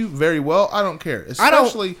know you very well, I don't care.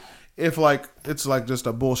 Especially if, like, it's, like, just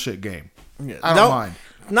a bullshit game. Yeah. I don't mind.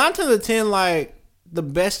 9 to the 10, like, the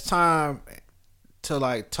best time to,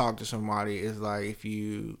 like, talk to somebody is, like, if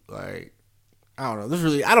you, like, I don't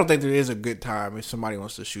know. I don't think there is a good time if somebody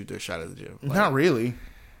wants to shoot their shot at the gym. Like, Not really.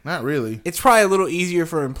 It's probably a little easier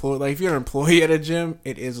for employee. Like, if you're an employee at a gym,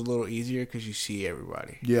 it is a little easier because you see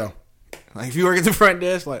everybody. Yeah. Like, if you work at the front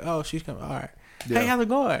desk, like, oh, she's coming. All right. Yeah. Hey, how's it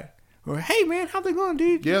going? Or, hey, man, how's it going,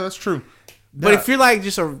 dude? Yeah, that's true. But if you're, like,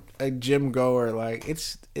 just a gym goer, like,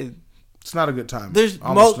 it's not a good time. there's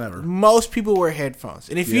almost never. Most people wear headphones.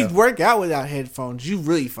 And if you Yeah. work out without headphones, you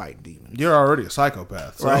really fight demons. You're already a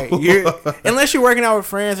psychopath. So. Right? Unless you're working out with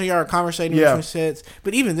friends or you're conversating between sets.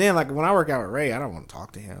 But even then, like, when I work out with Ray, I don't want to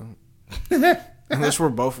talk to him. Unless we're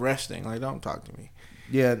both resting. Like, don't talk to me.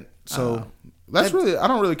 Yeah, so I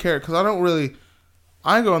don't really care because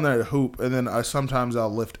I go in there to hoop and then sometimes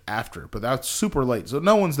I'll lift after, but that's super late, so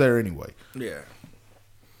no one's there anyway. Yeah.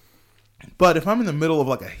 But if I'm in the middle of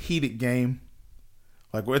like a heated game,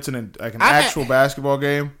 like where it's an actual basketball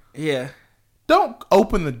game, Yeah. don't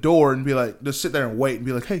open the door and be like, just sit there and wait and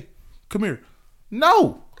be like, hey, come here.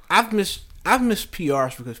 No. I've missed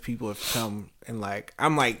PRs because people have come and like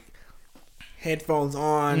I'm like headphones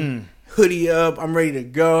on, hoodie up, I'm ready to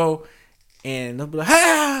go, and they'll be like,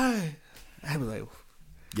 "Hey!" I'd be like,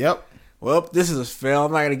 Yep. "Well, this is a fail.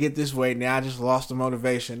 I'm not gonna get this weight now. I just lost the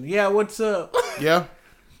motivation." Yeah, what's up? Yeah.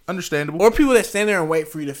 Understandable. Or people that stand there and wait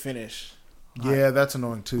for you to finish. Yeah, that's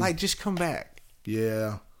annoying too. Like, just come back.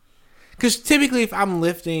 Yeah. Because typically, if I'm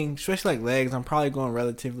lifting, especially like legs, I'm probably going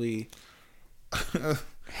relatively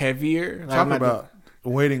heavier. Like, Talking about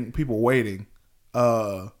people waiting.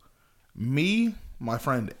 Me, my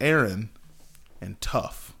friend Aaron, and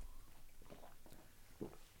Tough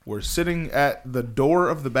were sitting at the door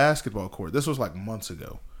of the basketball court. This was like months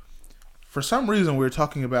ago. For some reason, we were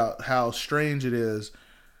talking about how strange it is,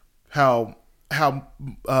 how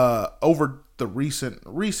over the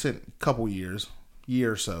recent couple year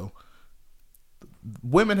or so,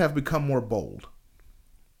 women have become more bold.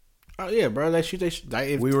 Oh yeah, bro.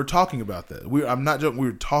 We were talking about that. I'm not joking. We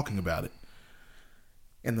were talking about it.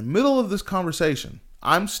 In the middle of this conversation,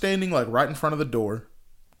 I'm standing like right in front of the door.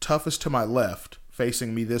 Tough is to my left,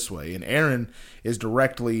 facing me this way, and Aaron is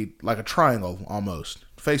directly like a triangle almost,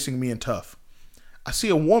 facing me and Tough. I see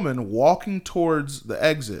a woman walking towards the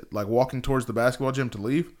exit, like walking towards the basketball gym to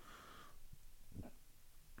leave,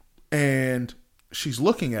 and she's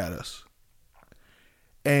looking at us.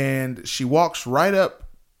 And she walks right up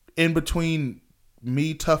in between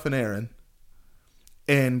me, Tough, and Aaron,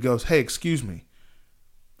 and goes, "Hey, excuse me."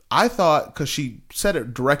 I thought, because she said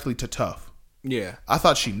it directly to Tough, Yeah. I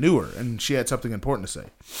thought she knew her and she had something important to say.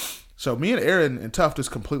 So me and Aaron and Tough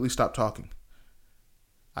just completely stopped talking.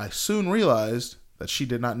 I soon realized that she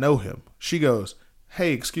did not know him. She goes,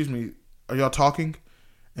 "Hey, excuse me, are y'all talking?"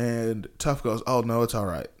 And Tough goes, "Oh, no, it's all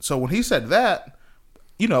right." So when he said that,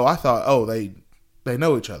 I thought, oh, they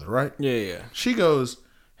know each other, right? Yeah, yeah. She goes,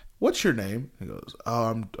 "What's your name?" He goes, "Oh,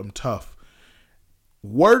 I'm Tough."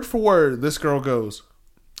 Word for word, this girl goes,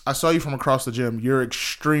 "I saw you from across the gym. You're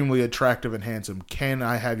extremely attractive and handsome. Can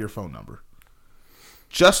I have your phone number?"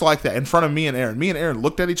 Just like that, in front of me and Aaron. Me and Aaron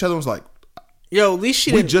looked at each other and was like, Yo, at least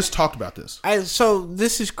she we didn't. just talked about this. So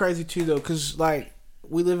this is crazy too, though, because like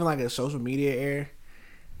we live in like a social media era,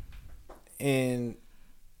 and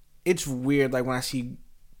it's weird. Like when I see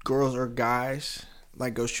girls or guys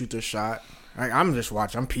like go shoot their shot, like I'm just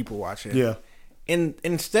watching. I'm people watching. Yeah. And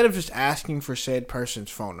instead of just asking for said person's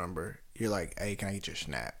phone number, you're like, "Hey, can I get your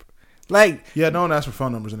snap?" Like, Yeah, no one asks for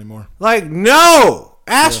phone numbers anymore. no,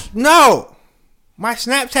 no. My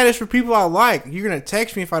Snapchat is for people I like. You're gonna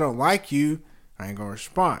text me if I don't like you. I ain't gonna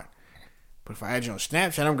respond. But if I add you on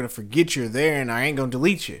Snapchat, I'm gonna forget you're there, and I ain't gonna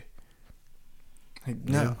delete you. Like,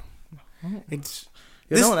 no, it's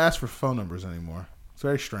Yeah, no one asks for phone numbers anymore. It's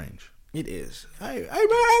very strange. It is. Hey man, add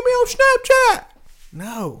me on Snapchat.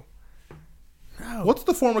 No. What's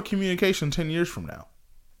the form of communication 10 years from now?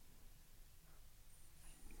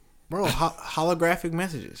 Bro, holographic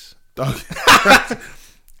messages.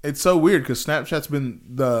 It's so weird because Snapchat's been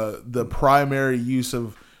the primary use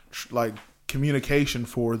of like communication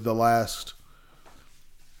for the last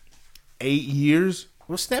 8 years.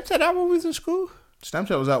 Was Snapchat out when we was in school?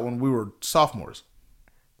 Snapchat was out when we were sophomores.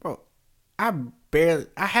 Bro, I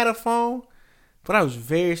had a phone, but I was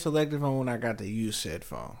very selective on when I got to use said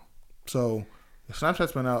phone. So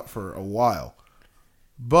Snapchat's been out for a while,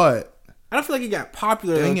 but I don't feel like it got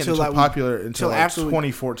popular it didn't get until popular until like after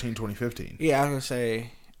 2014, 2015. Yeah, I was gonna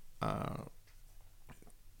say, because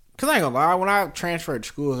I ain't gonna lie, when I transferred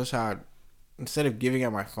schools, that's how instead of giving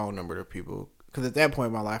out my phone number to people, because at that point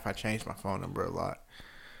in my life I changed my phone number a lot.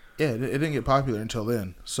 Yeah, it didn't get popular until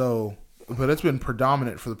then. So, but it's been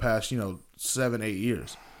predominant for the past 7-8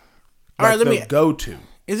 years. All right, let me go to.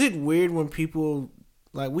 Is it weird when people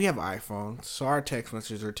like we have iPhones, so our text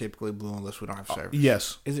messages are typically blue unless we don't have service?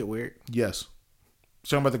 Yes. Is it weird? Yes.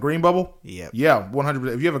 Talking about the green bubble? Yep. Yeah,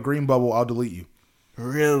 100%. If you have a green bubble, I'll delete you.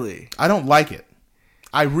 Really? I don't like it.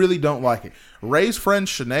 I really don't like it. Ray's friend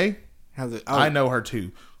Shanae, How's it? I know her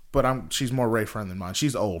too, but she's more Ray friend than mine.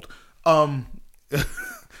 She's old. I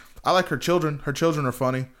like her children. Her children are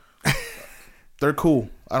funny. They're cool.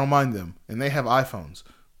 I don't mind them, and they have iPhones.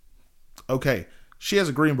 Okay, she has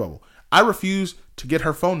a green bubble. I refuse to get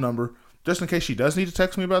her phone number just in case she does need to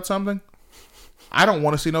text me about something. I don't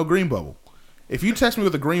want to see no green bubble. If you text me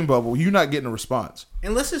with a green bubble, you're not getting a response.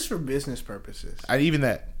 Unless it's for business purposes. Even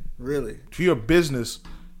that. Really? If you're a business,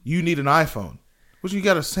 you need an iPhone. What you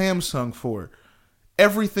got a Samsung for?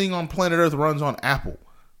 Everything on planet Earth runs on Apple.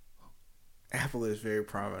 Apple is very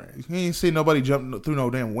prominent. You ain't see nobody jump through no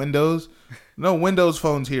damn Windows. No Windows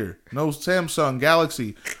phones here. No Samsung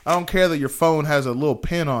Galaxy. I don't care that your phone has a little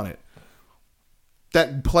pin on it.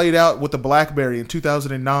 That played out with the BlackBerry in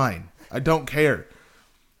 2009. I don't care.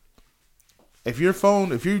 If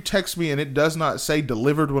you text me and it does not say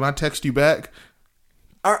delivered when I text you back.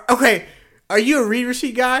 Okay, are you a read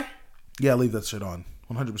receipt guy? Yeah, leave that shit on.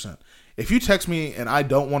 100%. If you text me and I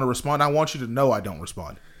don't want to respond, I want you to know I don't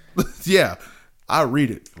respond. Yeah, I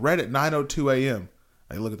read it. Read at 9:02 a.m.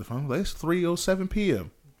 I look at the phone. It's 3:07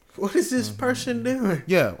 p.m. What is this person doing?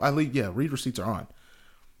 Yeah, read receipts are on.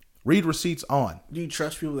 Read receipts on. Do you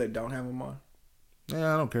trust people that don't have them on?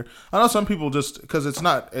 Yeah, I don't care. I know some people just because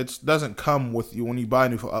it doesn't come with you when you buy a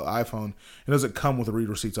new iPhone. It doesn't come with the read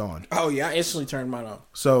receipts on. Oh yeah, I instantly turned mine on.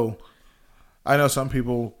 So I know some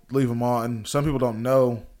people leave them on. Some people don't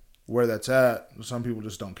know where that's at. Some people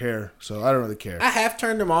just don't care. So I don't really care. I have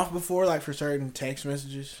turned them off before, like for certain text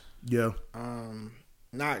messages. Yeah.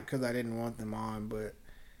 Not because I didn't want them on, but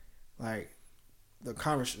like the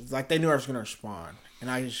conversation, like they knew I was gonna respond, and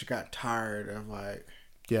I just got tired of like.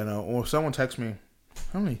 Yeah, no. Well, if someone texts me,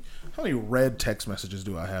 how many red text messages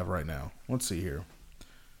do I have right now? Let's see here.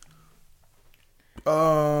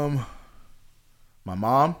 My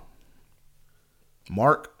mom,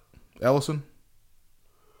 Mark Ellison,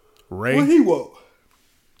 Ray. What he woke?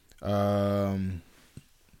 My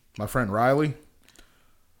friend Riley,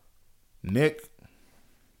 Nick,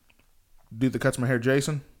 dude that cuts my hair,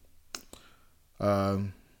 Jason.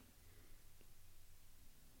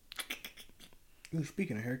 Ooh,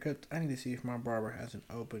 speaking of haircuts, I need to see if my barber has an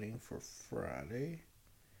opening for Friday.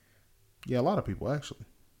 Yeah, a lot of people actually.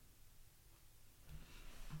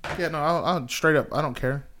 Yeah, no, I'll straight up. I don't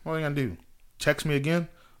care. What are you gonna do? Text me again?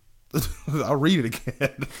 I'll read it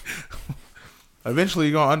again. Eventually,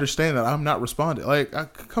 you're gonna understand that I'm not responding. Like,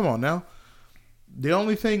 come on now. The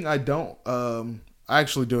only thing I don't, I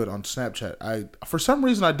actually do it on Snapchat. For some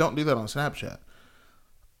reason, I don't do that on Snapchat.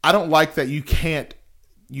 I don't like that you can't.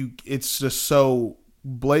 It's just so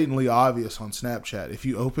blatantly obvious on Snapchat. If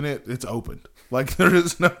you open it, it's opened. Like there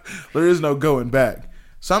is no going back.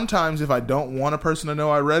 Sometimes if I don't want a person to know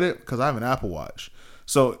I read it, because I have an Apple Watch,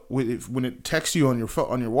 so when it texts you on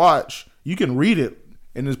your watch, you can read it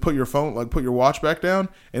and just put your watch back down,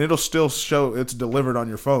 and it'll still show it's delivered on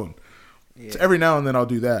your phone. Yeah. So every now and then I'll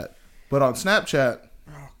do that, but on Snapchat,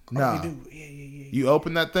 nah. You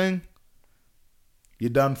open that thing, you're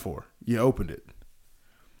done for. You opened it.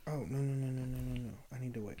 Oh, no. I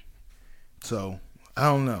need to wait. So, I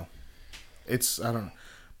don't know. I don't know.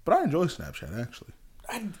 But I enjoy Snapchat, actually.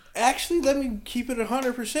 Let me keep it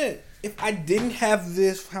 100%. If I didn't have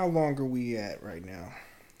this, how long are we at right now?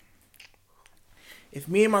 If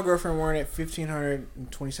me and my girlfriend weren't at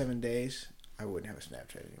 1,527 days, I wouldn't have a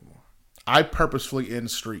Snapchat anymore. I purposefully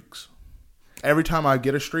end streaks. Every time I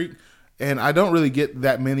get a streak, and I don't really get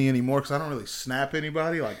that many anymore because I don't really snap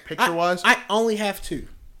anybody, like picture-wise. I only have 2.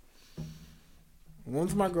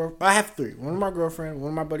 One's my girl. I have 3. One of my girlfriend, one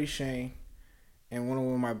of my buddy Shane, and one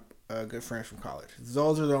of my good friends from college.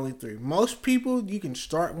 Those are the only 3. Most people, you can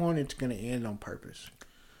start one, it's going to end on purpose.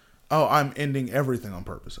 Oh, I'm ending everything on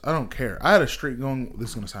purpose. I don't care. I had a streak going. This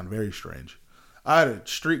is going to sound very strange. I had a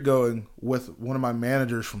streak going with one of my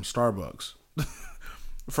managers from Starbucks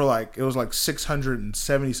for it was like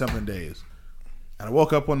 670 something days. And I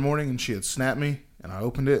woke up one morning and she had snapped me, and I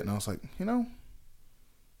opened it and I was like,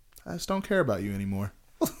 I just don't care about you anymore.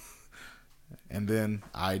 And then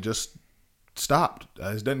I just stopped.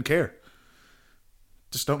 I just didn't care.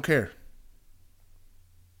 Just don't care.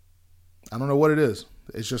 I don't know what it is.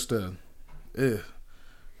 It's just the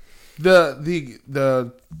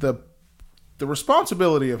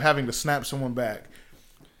responsibility of having to snap someone back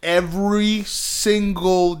every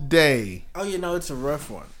single day. Oh, it's a rough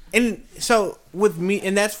one. And so with me,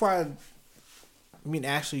 and that's why me and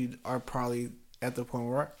Ashley are probably at the point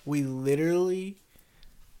where we literally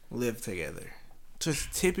live together.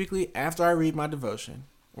 Just typically after I read my devotion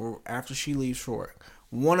or after she leaves for work,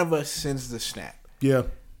 one of us sends the snap. Yeah.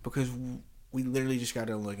 Because we literally just got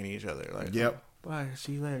done looking at each other. Like, yep. Bye,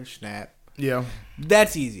 see you later, snap. Yeah.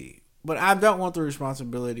 That's easy. But I don't want the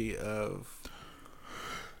responsibility of...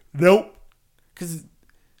 Nope. Because...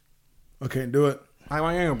 I can't do it. Like,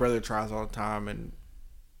 my younger brother tries all the time, and...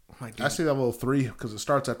 I see that little 3, because it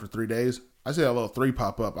starts after 3 days. I see that little 3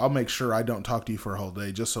 pop up. I'll make sure I don't talk to you for a whole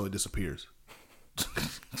day just so it disappears. I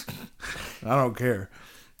don't care.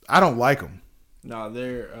 I don't like them. No,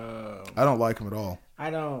 they're... I don't like them at all. I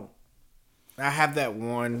don't... I have that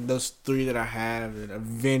one, those 3 that I have, and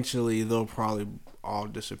eventually they'll probably all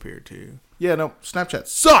disappear too. Yeah, no, Snapchat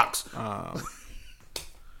sucks.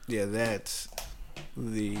 Yeah, that's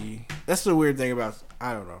the weird thing about,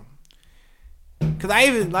 I don't know. Because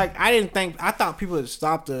I thought people had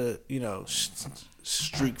stopped the,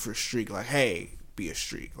 streak for streak. Like, hey, be a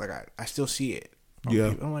streak. Like, I still see it.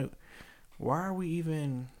 Yeah. I'm like, why are we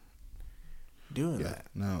even doing that?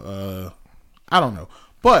 No, I don't know.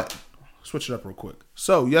 But... switch it up real quick.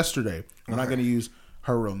 So yesterday, I'm not going to use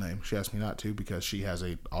her real name. She asked me not to because she has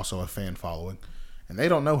also a fan following, and they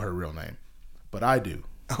don't know her real name, but I do.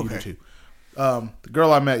 Okay. You do too. The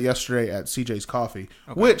girl I met yesterday at CJ's Coffee,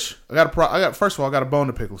 which first of all, I got a bone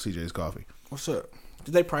to pick with CJ's Coffee. What's up?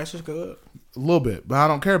 Did they prices go up? A little bit, but I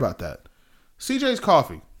don't care about that. CJ's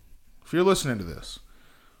Coffee. If you're listening to this,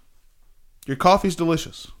 your coffee's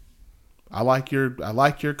delicious. I like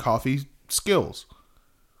your coffee skills.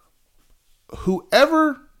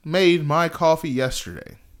 Whoever made my coffee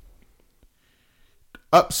yesterday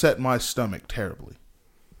upset my stomach terribly.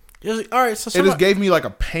 All right, so it just gave me like a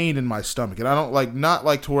pain in my stomach, and I don't not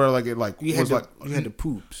to where it you was you had the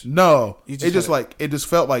poops. No, it just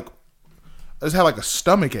felt like I just had like a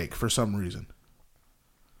stomach ache for some reason.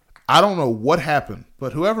 I don't know what happened,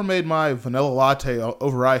 but whoever made my vanilla latte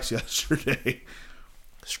over ice yesterday,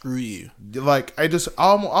 screw you. Like I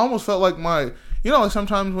almost felt like my. Like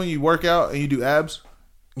sometimes when you work out and you do abs,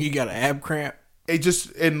 you got an ab cramp.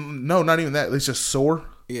 No, not even that. It's just sore.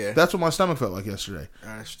 Yeah, that's what my stomach felt like yesterday.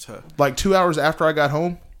 That's tough. Like 2 hours after I got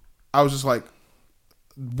home, I was just like,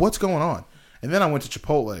 "What's going on?" And then I went to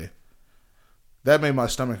Chipotle. That made my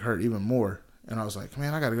stomach hurt even more, and I was like,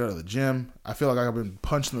 "Man, I got to go to the gym. I feel like I've been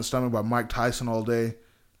punched in the stomach by Mike Tyson all day.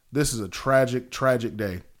 This is a tragic, tragic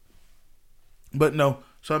day." But no,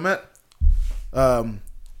 so I met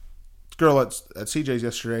girl at CJ's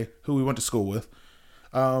yesterday who we went to school with.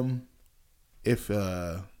 If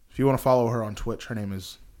you want to follow her on Twitch, her name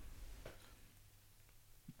is...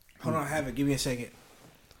 Hold on, I have it. Give me a second.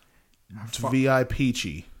 VI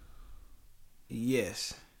Peachy.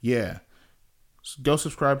 Yes. Yeah. So go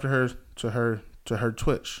subscribe to her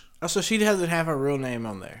Twitch. Oh, so she doesn't have her real name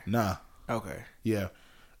on there? Nah. Okay. Yeah.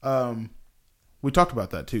 We talked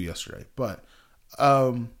about that too yesterday, but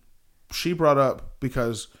she brought up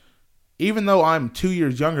because even though I'm 2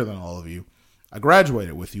 years younger than all of you, I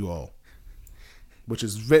graduated with you all, which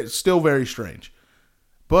is still very strange.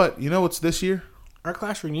 But you know what's this year? Our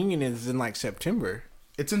class reunion is in like September.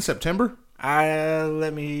 It's in September?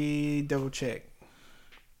 Let me double check.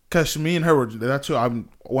 Because me and her that's who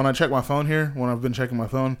when I check my phone here, when I've been checking my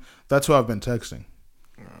phone, that's who I've been texting.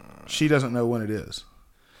 She doesn't know when it is.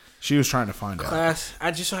 She was trying to find out.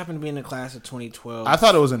 I just so happened to be in the class of 2012. I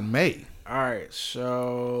thought it was in May. All right,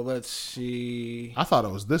 so let's see. I thought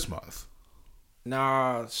it was this month.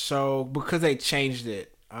 Nah, so because they changed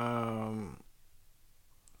it.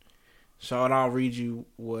 So and I'll read you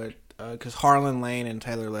what because Harlan Lane and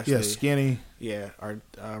Taylor Leslie, Skinny, are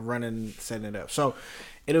running, setting it up. So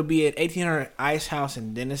it'll be at 1800 Ice House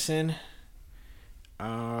in Denison.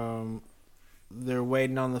 they're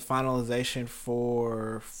waiting on the finalization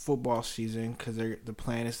for football season because the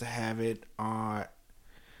plan is to have it on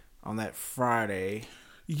that Friday.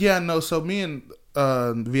 Yeah, no. So me and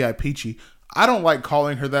Vi Peachy, I don't like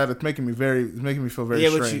calling her that. It's making me feel very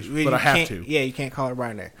strange. But I have to. Yeah, you can't call her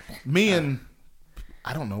by name. Me and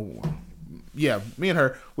I don't know. Yeah, me and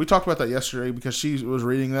her. We talked about that yesterday because she was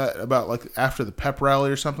reading that about like after the pep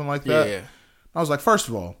rally or something like that. Yeah. I was like, first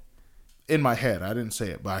of all, in my head, I didn't say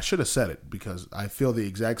it, but I should have said it because I feel the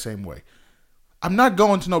exact same way. I'm not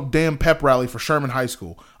going to no damn pep rally for Sherman High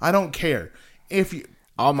School. I don't care if you.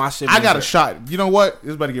 All my siblings. I got a shot. You know what? This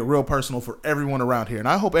is about to get real personal for everyone around here, and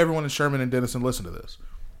I hope everyone in Sherman and Denison listen to this.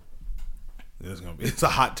 It's a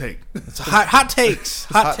hot take. It's a hot takes.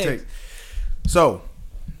 Hot takes. So,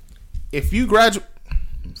 if you graduate,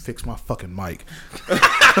 fix my fucking mic.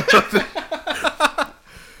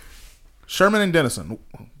 Sherman and Denison.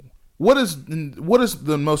 What is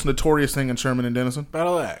the most notorious thing in Sherman and Denison?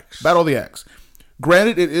 Battle of the Axe. Battle of the Axe.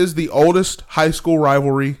 Granted, it is the oldest high school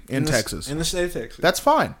rivalry in Texas. In the state of Texas. That's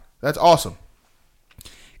fine. That's awesome.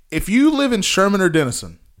 If you live in Sherman or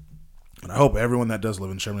Denison, and I hope everyone that does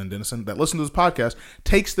live in Sherman and Denison that listens to this podcast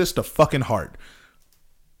takes this to fucking heart.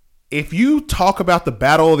 If you talk about the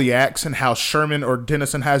Battle of the Axe and how Sherman or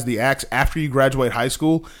Denison has the axe after you graduate high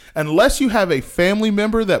school, unless you have a family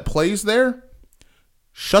member that plays there,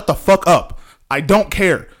 shut the fuck up. I don't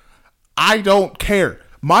care.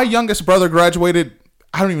 My youngest brother graduated,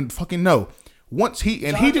 I don't even fucking know. Once he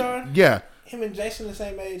did. Yeah. Him and Jason the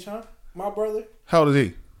same age, huh? My brother. How old is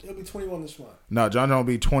he? He'll be 21 this month. No, John will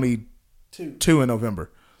be 22 in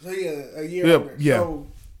November. So yeah, a year older. Yeah. So,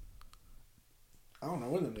 I don't know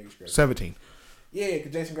when the niggas graduated. 17. Yeah,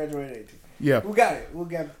 because Jason graduated 18. Yeah. We got it. All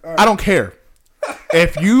right. I don't care.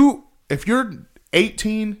 If you're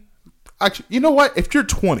 18, actually, you know what? If you're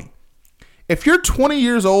 20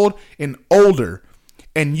 years old and older,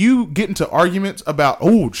 and you get into arguments about,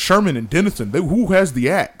 Sherman and Denison, who has the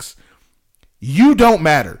axe? You don't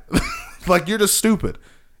matter. Like, you're just stupid.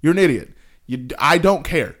 You're an idiot. I don't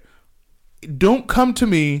care. Don't come to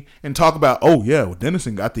me and talk about,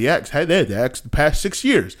 Denison got the axe. Had that axe the past 6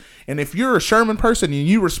 years. And if you're a Sherman person and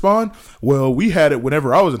you respond, well, we had it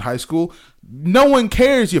whenever I was in high school. No one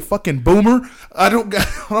cares, you fucking boomer. I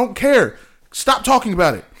don't care. Stop talking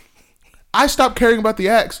about it. I stopped caring about the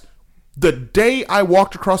axe the day I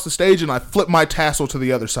walked across the stage and I flipped my tassel to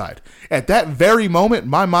the other side. At that very moment,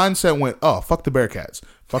 my mindset went, fuck the Bearcats.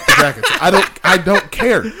 Fuck the Jackets. I don't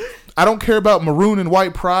care. I don't care about maroon and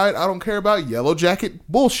white pride. I don't care about yellow jacket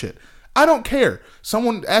bullshit. I don't care.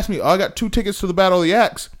 Someone asked me, I got 2 tickets to the Battle of the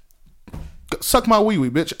Axe. Suck my wee-wee,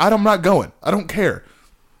 bitch. I'm not going. I don't care.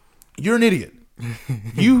 You're an idiot.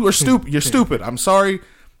 You are stupid. You're stupid. I'm sorry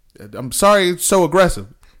it's so aggressive.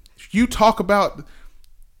 You talk about,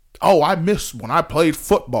 I missed when I played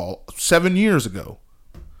football 7 years ago.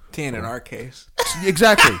 10 in our case.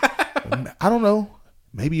 Exactly. I don't know.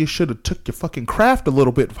 Maybe you should have took your fucking craft a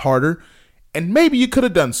little bit harder, and maybe you could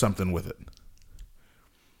have done something with it.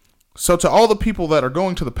 So to all the people that are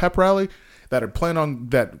going to the pep rally, that are planning on,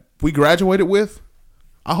 that we graduated with,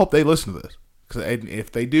 I hope they listen to this. Because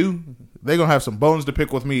if they do, they're going to have some bones to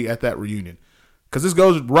pick with me at that reunion. Because this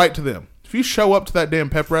goes right to them. If you show up to that damn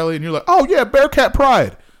pep rally and you're like, oh yeah, Bearcat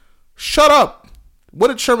pride. Shut up. What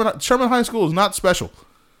did Sherman High School is not special.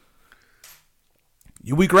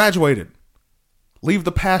 We graduated. Leave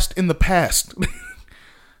the past in the past.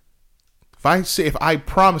 If I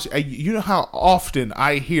promise, you know how often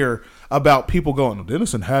I hear about people going,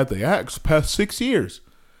 Denison had the axe the past 6 years.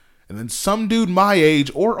 And then some dude my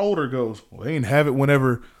age or older goes, well, they didn't have it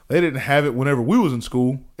whenever we was in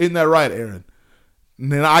school. Isn't that right, Aaron?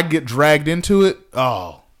 And then I get dragged into it.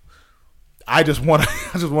 Oh, I just want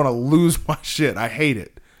to lose my shit. I hate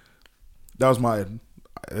it.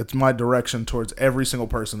 It's my direction towards every single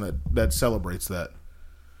person that celebrates that.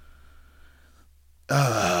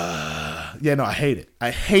 I hate it. I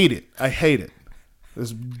hate it.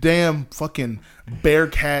 This damn fucking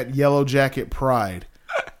Bearcat yellow jacket pride.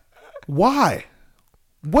 Why?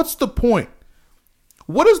 What's the point?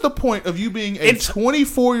 What is the point of you being a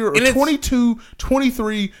 24-year-old, 22,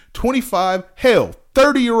 23, 25, hell,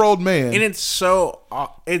 30-year-old man? And it's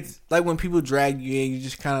like when people drag you in, you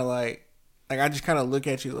just kind of like I just kind of look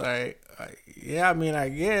at you like, yeah, I mean, I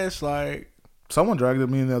guess, like. Someone dragged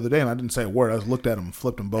me in the other day and I didn't say a word. I just looked at them and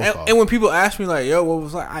flipped them both off. And when people ask me like, yo, what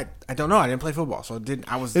was like, I don't know. I didn't play football. So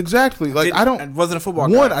I wasn't a football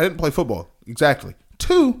guy. One, I didn't play football. Exactly.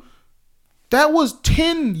 2, that was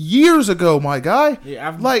 10 years ago, my guy. Yeah,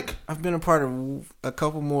 I've been a part of a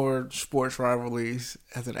couple more sports rivalries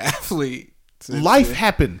as an athlete. Life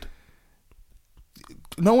happened.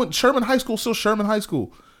 No one. Sherman High School still Sherman High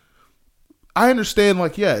School. I understand,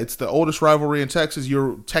 like, yeah, it's the oldest rivalry in Texas.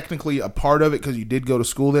 You're technically a part of it because you did go to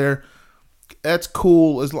school there. That's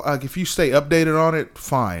cool. As like if you stay updated on it,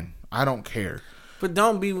 fine. I don't care. But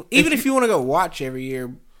don't be even if you want to go watch every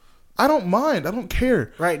year. I don't mind. I don't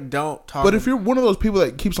care. Right? Don't talk. But if you're one of those people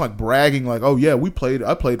that keeps like bragging, like, oh yeah,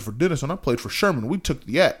 I played for Denison, I played for Sherman, we took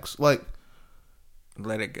the X, like,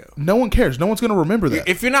 let it go. No one cares. No one's gonna remember that.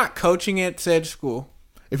 If you're not coaching at said school.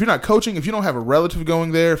 If you're not coaching, if you don't have a relative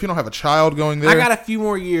going there, if you don't have a child going there. I got a few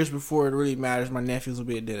more years before it really matters. My nephews will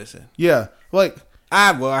be at Denison. Yeah. Like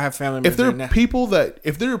I have family members.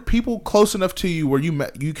 If there are people close enough to you where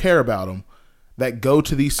you care about them that go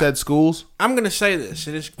to these said schools. I'm going to say this,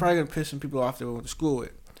 and it's probably going to piss some people off that I went to school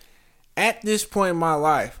with. At this point in my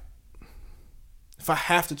life, if I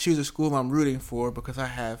have to choose a school I'm rooting for because I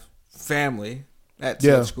have family at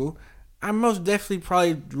said school, I'm most definitely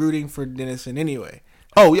probably rooting for Denison anyway.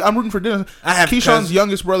 Oh, yeah, I'm rooting for Denison. I have Keyshawn's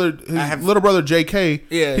youngest brother, little brother, J.K.,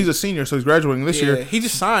 he's a senior, so he's graduating this year. He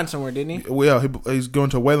just signed somewhere, didn't he? Well, yeah, he's going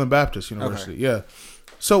to Wayland Baptist University, yeah.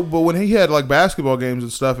 So, but when he had, like, basketball games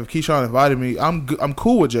and stuff, if Keyshawn invited me, I'm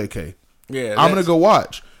cool with J.K. Yeah. I'm going to go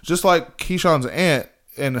watch. Just like Keyshawn's aunt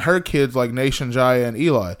and her kids, like Nation, Jaya, and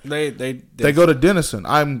Eli. They go to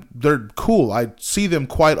Denison. They're cool. I see them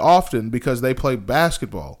quite often because they play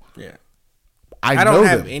basketball. Yeah. I don't know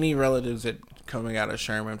have them. any relatives that coming out of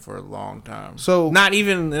Sherman for a long time. So not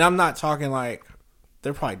even, and I'm not talking like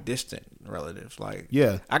they're probably distant relatives. Like,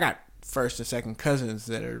 yeah, I got first and second cousins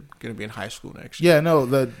that are going to be in high school next year. Yeah, no,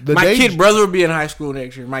 my kid brother will be in high school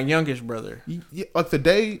next year. My youngest brother. Yeah, like the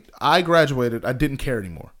day I graduated, I didn't care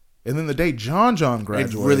anymore. And then the day John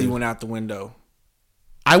graduated, it really went out the window.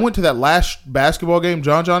 I went to that last basketball game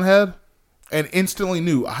John had, and instantly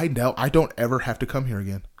knew I don't ever have to come here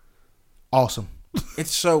again. Awesome.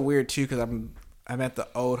 It's so weird too because I'm at the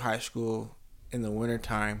old high school in the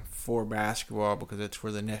wintertime for basketball because it's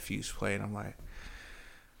where the nephews play, and I'm like,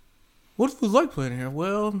 what was it like playing here?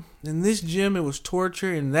 Well, in this gym it was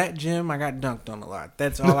torture, in that gym I got dunked on a lot.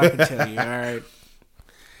 That's all I can tell you. All right.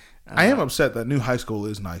 I am upset that new high school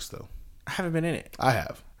is nice though. I haven't been in it. I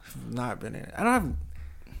have. I've not been in it. I don't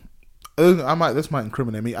have. This might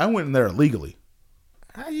incriminate me. I went in there illegally.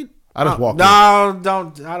 How you? I just walked in. No,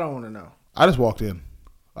 don't. I don't want to know. I just walked in.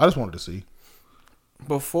 I just wanted to see.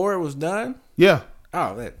 Before it was done? Yeah.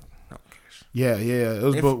 Oh, that. No one cares. Yeah.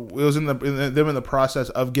 It was in the process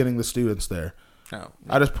of getting the students there. Oh.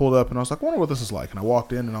 I just pulled up and I was like, I wonder what this is like. And I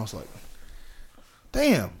walked in and I was like,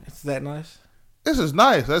 damn. It's that nice? This is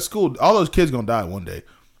nice. That school, all those kids going to die one day.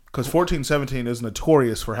 Because 1417 is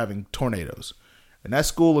notorious for having tornadoes. And that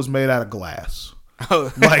school is made out of glass.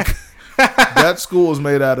 Oh. Like, that school is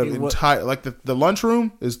made out of entire, like the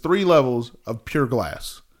lunchroom is 3 levels of pure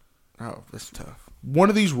glass. Oh, that's tough. One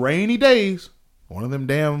of these rainy days, one of them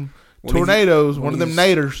damn tornadoes, one of them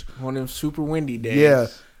naders. One of them super windy days. Yeah.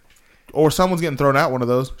 Or someone's getting thrown out one of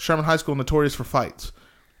those. Sherman High School notorious for fights.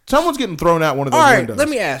 Someone's getting thrown out one of those windows. All right, let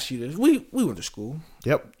me ask you this. We went to school.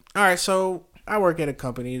 Yep. All right, so I work at a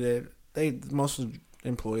company that most of the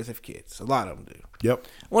employees have kids. A lot of them do. Yep.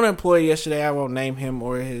 One employee yesterday, I won't name him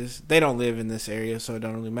or they don't live in this area, so it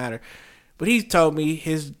don't really matter. But he told me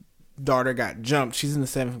his daughter got jumped. She's in the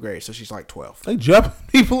 7th grade, so she's like 12. They jump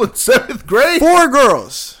people in 7th grade? 4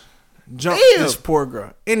 girls jumped this poor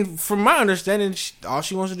girl. And from my understanding, all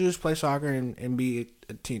she wants to do is play soccer and be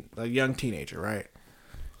a young teenager, right?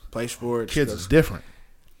 Play sports. Kids is different.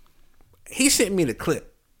 He sent me the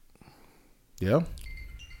clip. Yeah.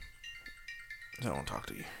 I don't want to talk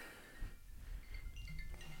to you.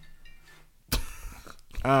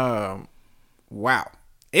 Wow.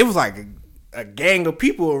 It was like a gang of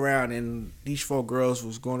people around, and these 4 girls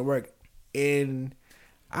was going to work. And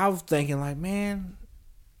I was thinking, like, man,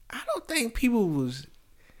 I don't think people was...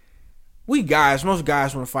 most guys want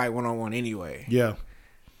to fight one-on-one anyway. Yeah.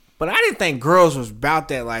 But I didn't think girls was about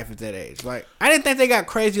that life at that age. Like, I didn't think they got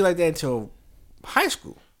crazy like that until high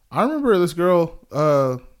school. I remember this girl,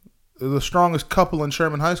 the strongest couple in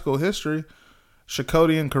Sherman High School history,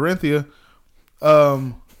 Shakoti and Corinthia.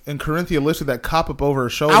 And Corinthia lifted that cop up over her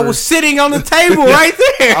shoulder. I was sitting on the table right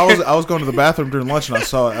there. I was going to the bathroom during lunch and I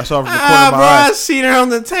saw it. I saw it from the corner of my eye. I seen her on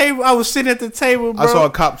the table. I was sitting at the table, bro. I saw a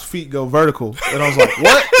cop's feet go vertical, and I was like,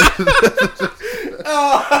 "What?"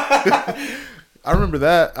 I remember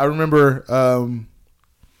that. I remember.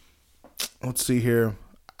 Let's see here.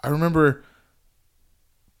 I remember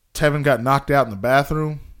Tevin got knocked out in the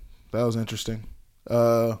bathroom. That was interesting.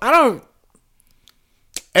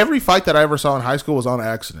 Every fight that I ever saw in high school was on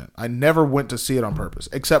accident. I never went to see it on purpose,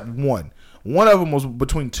 except one. One of them was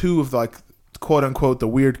between 2 of, like, quote unquote, the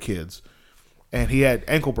weird kids. and he had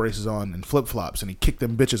ankle braces on and flip flops, and he kicked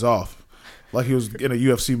them bitches off like he was in a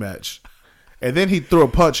UFC match. And then he threw a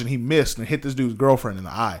punch and he missed and hit this dude's girlfriend in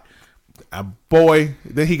the eye. Boy,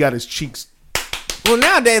 then he got his cheeks. Well,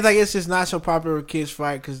 nowadays, like, it's just not so popular with kids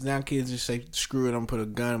fight because now kids just say, screw it, I'm put a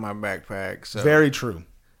gun in my backpack. So. Very true.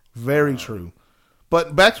 Very true.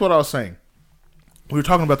 But back to what I was saying. We were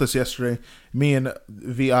talking about this yesterday. Me and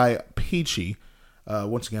VI Peachy,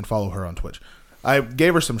 once again, follow her on Twitch. I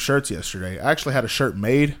gave her some shirts yesterday. I actually had a shirt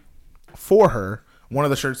made for her. One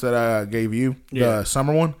of the shirts that I gave you, the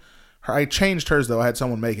summer one. I changed hers, though. I had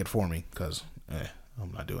someone make it for me because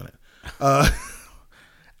I'm not doing it.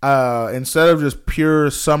 Instead of just pure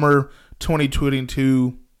summer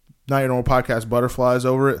 2022 Not Your Normal Podcast butterflies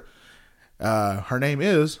over it, her name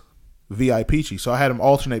is VI Peachy. So I had them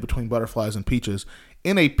alternate between butterflies and peaches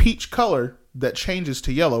in a peach color that changes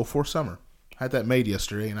to yellow for summer. I had that made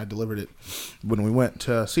yesterday, and I delivered it when we went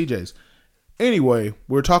to CJ's. Anyway,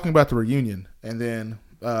 we were talking about the reunion, and then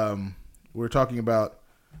we were talking about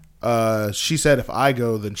she said if I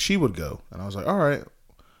go, then she would go. And I was like, all right,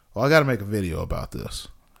 well, I got to make a video about this.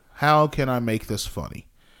 How can I make this funny?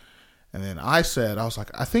 And then I was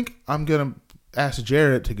like, I think I'm going to ask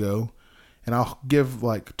Jared to go, and I'll give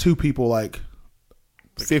like two people like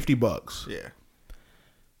 $50. Yeah.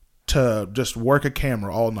 To just work a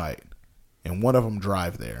camera all night, and one of them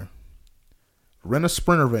drive there. Rent a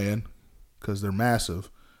Sprinter van, because they're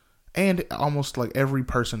massive. And almost like every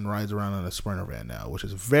person rides around in a Sprinter van now, which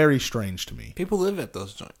is very strange to me. People live at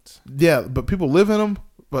those joints. Yeah, but people live in them.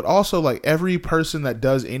 But also, like, every person that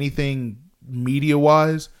does anything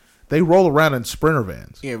media-wise, they roll around in Sprinter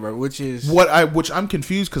vans. Yeah, bro, which I'm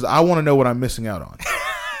confused because I want to know what I'm missing out on.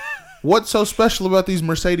 What's so special about these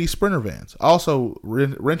Mercedes Sprinter vans? Also,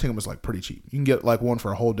 renting them is, like, pretty cheap. You can get, like, one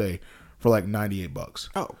for a whole day for, like, $98.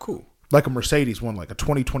 Oh, cool. Like a Mercedes one, like a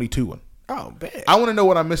 2022 one. Oh, bad. I want to know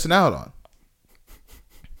what I'm missing out on.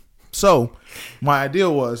 So, my idea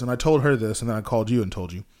was, and I told her this, and then I called you and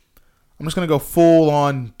told you, I'm just going to go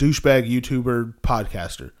full-on douchebag YouTuber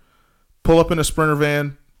podcaster. Pull up in a Sprinter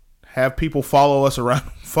van, have people follow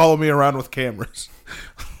me around with cameras.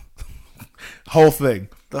 Whole thing.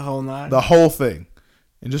 The whole nine? The whole thing.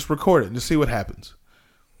 And just record it and just see what happens.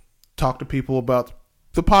 Talk to people about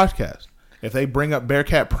the podcast. If they bring up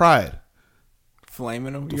Bearcat Pride,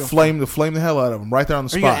 flaming them? Flame the hell out of them right there on the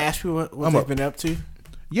spot. Are you going to ask people what they've been up to?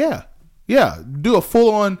 Yeah. Yeah. Do a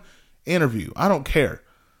full-on interview. I don't care.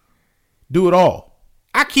 Do it all.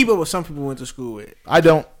 I keep up with some people went to school with. I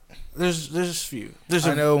don't. There's a few.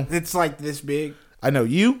 I know. It's like this big. I know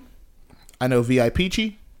you. I know VI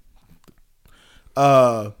Peachy.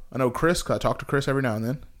 I know Chris, 'cause I talk to Chris every now and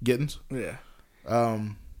then. Gittins. Yeah.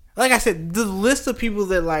 Like I said, the list of people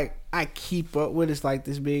that like I keep up with is like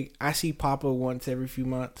this big. I see Papa once every few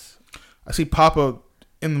months. I see Papa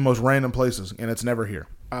in the most random places, and it's never here.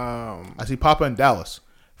 I see Papa in Dallas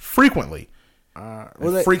frequently.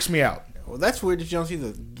 It freaks me out. Well, that's weird that you don't see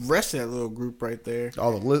the rest of that little group right there.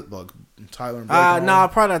 All the Tyler and Blake. No,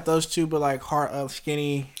 probably not those two, but like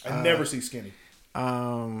Skinny. I never see Skinny.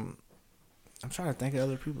 I'm trying to think of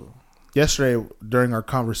other people. Yesterday, during our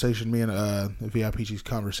conversation, me and VIPG's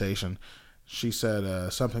conversation, she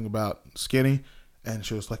said something about Skinny, and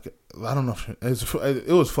she was like, I don't know.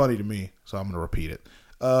 It was funny to me, so I'm going to repeat it.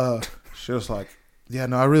 She was like, yeah,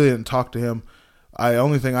 no, I really didn't talk to him. The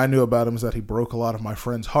only thing I knew about him is that he broke a lot of my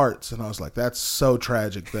friends' hearts. And I was like, that's so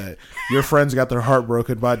tragic that your friends got their heart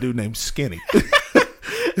broken by a dude named Skinny.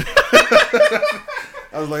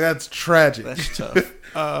 I was like, that's tragic. That's tough.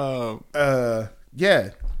 Yeah.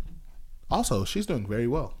 Also, she's doing very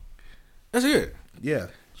well. That's good. Yeah.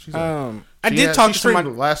 She's I did talk to somebody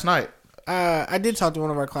last night. I did talk to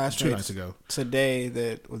one of our classmates 2 nights ago today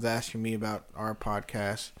that was asking me about our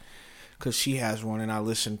podcast because she has one and I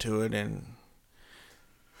listened to it and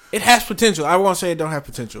it has potential. I won't say it don't have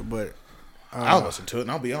potential, but I'll listen to it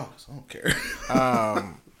and I'll be honest. I don't care.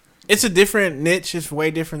 It's a different niche. It's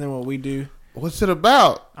way different than what we do. What's it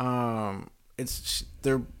about? It's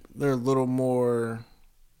they're a little more.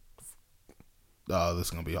 Oh, this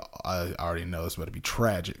is gonna be. I already know it's about to be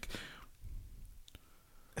tragic.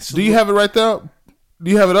 Do you have it right there?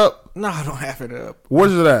 Do you have it up? No, I don't have it up.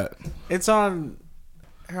 Where's it at? It's on.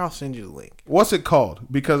 Here, I'll send you the link. What's it called?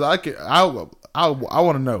 Because I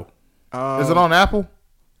want to know. Is it on Apple?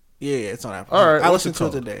 Yeah, it's on Apple. All right, I listened to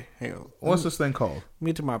it today. Hang on. What's this thing called?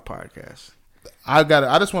 Me to my podcast. I got it.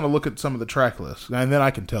 I just want to look at some of the track lists, and then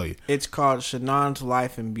I can tell you. It's called Shanon's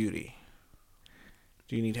Life and Beauty.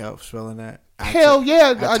 Do you need help spelling that? Hell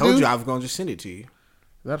yeah, I told do. you I was going to just send it to you.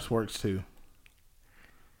 That works too.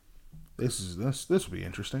 This will be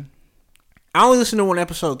interesting. I only listen to one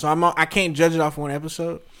episode, so I can't judge it off one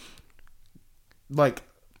episode. Like,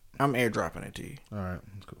 I'm airdropping it to you. all right,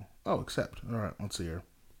 that's cool. Oh, accept. All right, let's see here.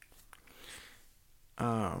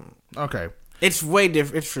 Um, Okay. It's way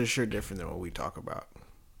different. It's for sure different than what we talk about.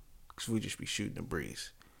 Because we just be shooting the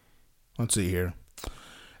breeze. Let's see here.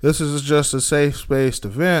 This is just a safe-spaced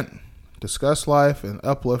event. Discuss life and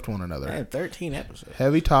uplift one another. Man, 13 episodes.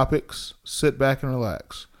 Heavy topics. Sit back and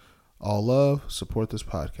relax. All love. Support this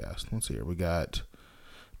podcast. Let's see here. We got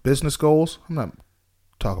business goals. I'm not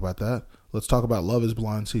talking about that. Let's talk about Love is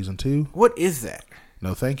Blind Season 2. What is that?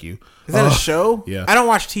 No, thank you. Is that a show? Yeah. I don't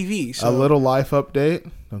watch TV. So A little life update.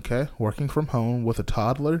 Okay. Working from home with a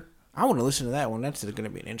toddler. I want to listen to that one. That's going to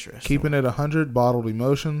be an interesting Keeping it 100. Bottled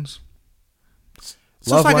emotions.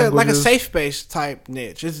 So it's like a languages. safe space type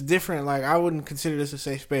niche. It's different. Like, I wouldn't consider this a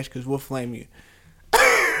safe space because we'll flame you.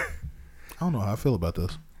 I don't know how I feel about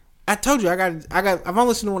this. I told you I've only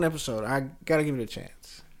listened to one episode. I gotta give it a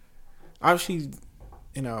chance. Obviously,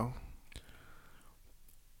 you know,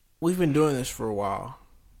 we've been doing this for a while.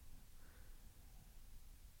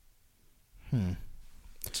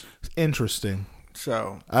 Interesting.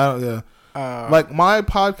 So like my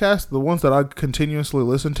podcast, the ones that I continuously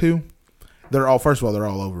listen to, they're all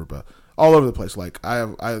all over, but all over the place. Like I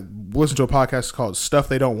listen to a podcast called Stuff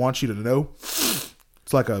They Don't Want You to Know.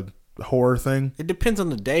 It's like a horror thing. it depends on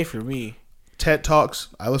the day for me. TED Talks.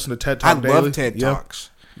 I listen to TED I Talk daily. love TED Yeah. Talks.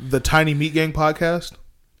 The Tiny Meat Gang podcast.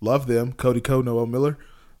 Love them. Cody Ko, Noel Miller.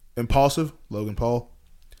 Impulsive. Logan Paul.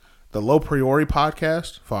 The Low Priori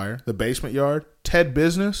podcast. Fire. The Basement Yard. TED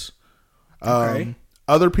Business. Okay.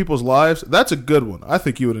 Other People's Lives. That's a good one. I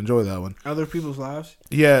think you would enjoy that one. Other people's lives.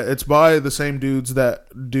 Yeah, it's by the same dudes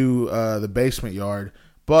that do the Basement Yard,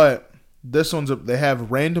 but this one's they have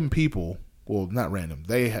random people. Well, not random.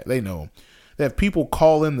 They know them. They have people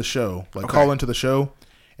call in the show, call into the show,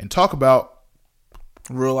 and talk about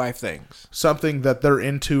Real life things. something that they're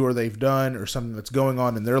into or they've done or something that's going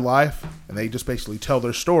on in their life, and they just basically tell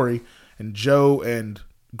their story. And Joe and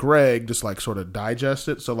Greg just sort of digest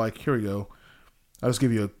it. So here we go. I'll just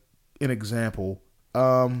give you an example.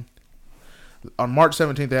 On March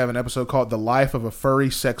 17th, they have an episode called The Life of a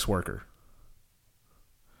Furry Sex Worker.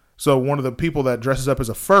 So one of the people that dresses up as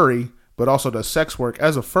a furry, but also does sex work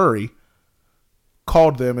as a furry,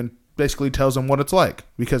 called them and basically tells them what it's like.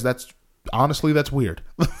 Because that's weird.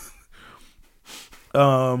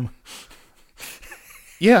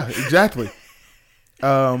 Yeah, exactly.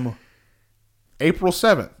 April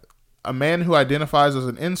 7th. A man who identifies as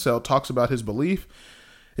an incel talks about his belief,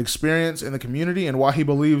 experience in the community, and why he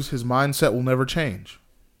believes his mindset will never change.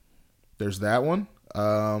 There's that one.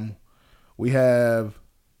 We have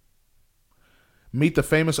Meet the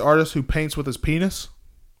Famous Artist Who Paints with His Penis.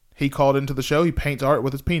 He called into the show. He paints art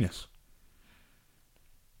with his penis.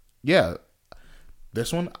 Yeah.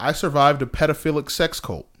 This one, I survived a pedophilic sex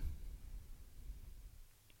cult.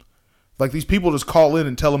 These people just call in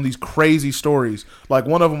and tell them these crazy stories.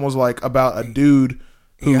 One of them was about a dude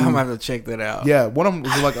who... Yeah, I'm going to have to check that out. Yeah, one of them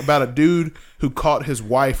was about a dude who caught his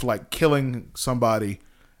wife killing somebody,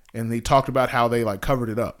 and they talked about how they covered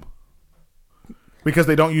it up. Because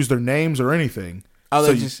they don't use their names or anything. Oh,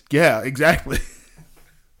 so they just... Yeah, exactly.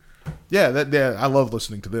 Yeah, I love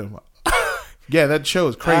listening to them. Yeah, that show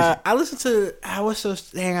is crazy. I listen to... I listen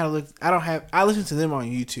to them on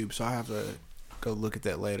YouTube, so I have to go look at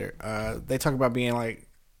that later. They talk about being like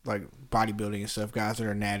bodybuilding and stuff, guys that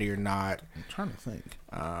are natty or not. I'm trying to think.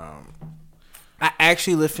 I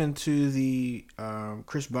actually listened to the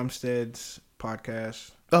Chris Bumstead's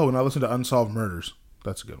podcast. Oh, and I listened to Unsolved Murders.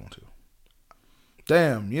 That's a good one too.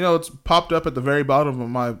 Damn, it's popped up at the very bottom of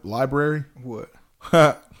my library. What?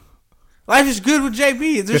 Life is Good with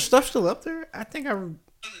JB. Is there stuff still up there? I think I'm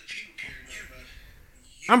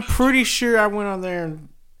pretty sure I went on there and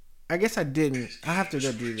I guess I didn't. I have to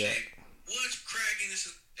go do that. What's cracking? This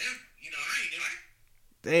is, I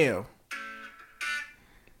ain't Damn.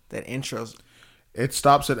 That intro's... It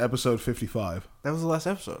stops at episode 55. That was the last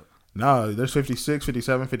episode. No, there's 56,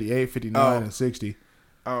 57, 58, 59, and 60.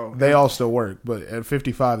 Oh. They all still work, but at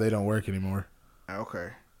 55, they don't work anymore.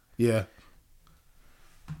 Okay. Yeah.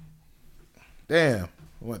 Damn.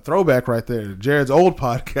 Went throwback right there to Jared's old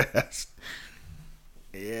podcast.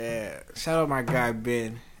 Yeah. Shout out my guy,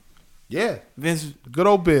 Ben. Yeah. Vince, Good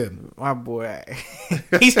old Ben. my boy.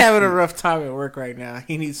 He's having a rough time at work right now.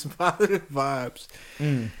 He needs some positive vibes.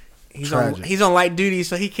 He's on light duty,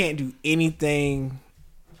 so he can't do anything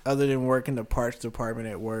other than work in the parts department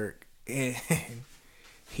at work. And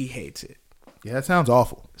he hates it. Yeah, that sounds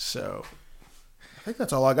awful. So I think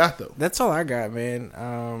that's all I got, though. that's all I got,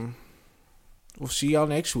 man. We'll see y'all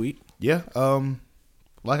next week. Yeah.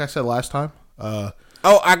 Like I said last time,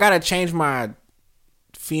 I gotta change my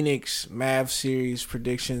Phoenix Mavs series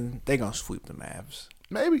prediction. They gonna sweep the Mavs.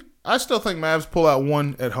 Maybe. I still think Mavs pull out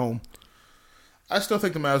one at home. I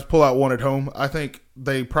think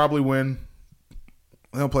they probably win.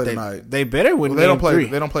 They don't play tonight. They better win. They don't game play. 3.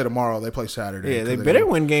 They don't play tomorrow. They play Saturday. Yeah, they better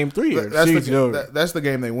win game 3. That's the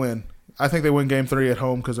game they win. I think they win game 3 at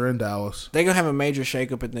home because they're in Dallas. They're gonna have a major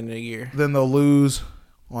shakeup at the end of the year. Then they'll lose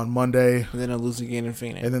on Monday. And then they'll lose again in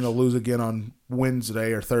Phoenix. And then they'll lose again on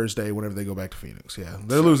Wednesday or Thursday whenever they go back to Phoenix. Yeah,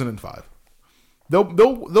 they're losing in 5.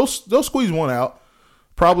 They'll squeeze one out.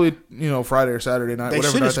 Probably Friday or Saturday night. They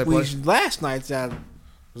should have night they play. squeezed last night's out.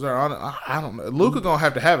 Is there on? I don't know. Luka gonna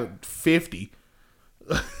have it 50.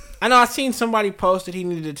 I know. I seen somebody post that he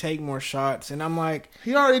needed to take more shots, and I'm like,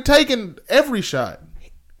 he already taken every shot.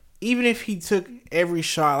 Even if he took every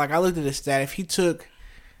shot, like I looked at the stat, if he took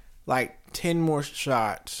like 10 more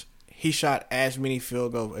shots, he shot as many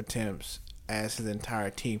field goal attempts as his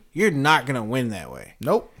entire team. You're not gonna win that way.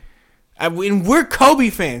 Nope. And we're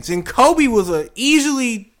Kobe fans, and Kobe was a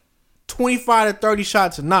easily 25 to 30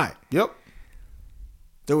 shots a night. Yep.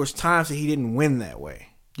 There was times that he didn't win that way.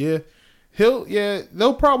 Yeah.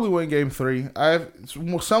 They'll probably win game 3.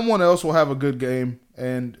 Someone else will have a good game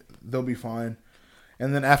and they'll be fine.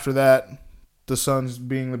 And then after that, the Suns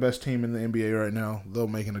being the best team in the NBA right now, they'll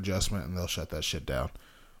make an adjustment and they'll shut that shit down.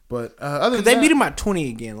 But other than they that, beat him by 20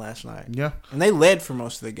 again last night. Yeah. And they led for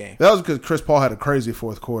most of the game. That was because Chris Paul had a crazy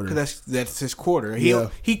fourth quarter. Because that's his quarter.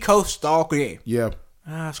 He coached all game. Yeah.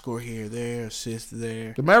 Score here, there, assist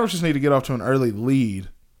there. The Mavericks just need to get off to an early lead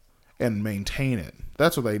and maintain it.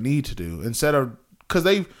 That's what they need to do. Instead of,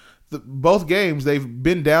 because both games they've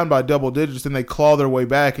been down by double digits and they claw their way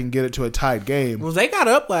back and get it to a tied game. Well, they got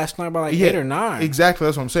up last night by 8 or 9. Exactly,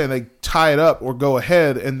 that's what I'm saying. They tie it up or go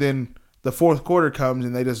ahead, and then the fourth quarter comes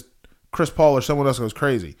and Chris Paul or someone else goes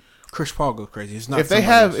crazy. Chris Paul goes crazy. It's not if they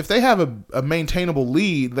have a maintainable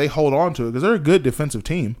lead, they hold on to it because they're a good defensive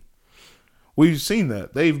team. We've seen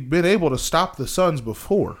that. They've been able to stop the Suns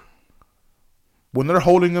before. When they're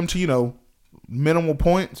holding them to, minimal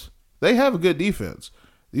points, they have a good defense.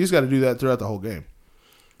 You just got to do that throughout the whole game.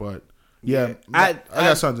 But, yeah, I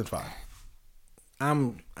got Suns in 5.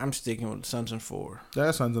 I'm sticking with the Suns in 4. I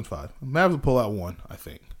got Suns in 5. Mavs will pull out 1, I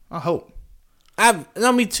think. I hope.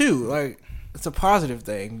 Me too. Like, it's a positive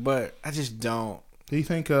thing, but I just don't. Do you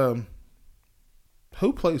think, who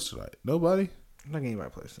plays tonight? Nobody? I don't think anybody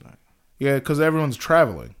plays tonight. Yeah, because everyone's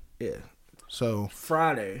traveling. Yeah. So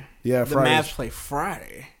Friday. Yeah, the Mavs play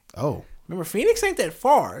Friday. Oh. Remember, Phoenix ain't that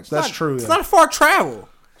far. That's true. It's not a far travel.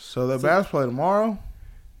 So the Mavs play tomorrow?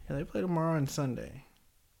 Yeah, they play tomorrow and Sunday.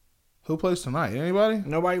 Who plays tonight? Anybody?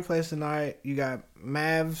 Nobody plays tonight. You got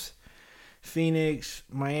Mavs, Phoenix,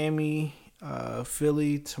 Miami,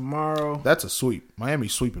 Philly tomorrow. That's a sweep.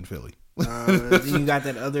 Miami's sweeping Philly. Then you got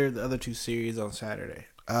the other 2 series on Saturday.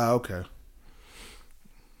 Okay.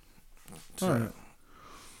 So, all right.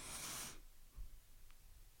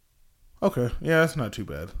 Okay. Yeah, that's not too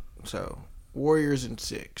bad. So, Warriors in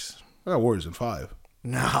 6. I got Warriors in 5.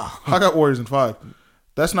 No. I got Warriors in 5.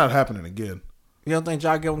 That's not happening again. You don't think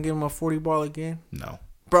Ja gonna give him a 40 ball again? No.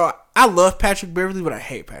 Bro, I love Patrick Beverly, but I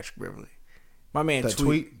hate Patrick Beverly. My man that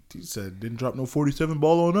tweet he said, didn't drop no 47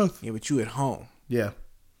 ball on us. Yeah, but you at home. Yeah.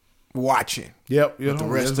 Watching. Yep. With the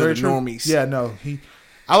rest of the normies. Yeah, no.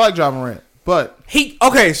 I like Ja Morant, but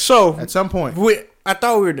okay, so at some point I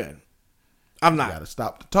thought we were done. I'm not. You gotta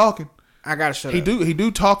stop the talking. I gotta shut up. He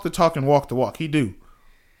do talk the talk and walk the walk. He do.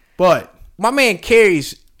 But my man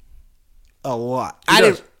carries a lot.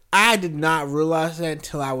 I did not realize that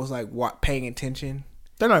until I was like paying attention.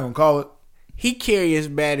 They're not gonna call it. He carry as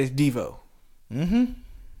bad as Devo. Mm-hmm.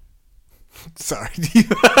 Sorry,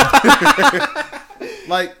 Devo.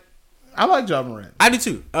 Like, I like Ja Morant. I do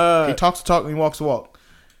too. He talks the talk and he walks the walk.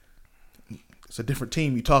 It's a different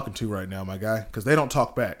team you're talking to right now, my guy, because they don't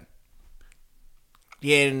talk back.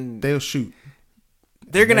 Yeah, and they'll shoot.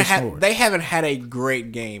 They're gonna have. They haven't had a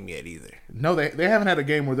great game yet either. No, they haven't had a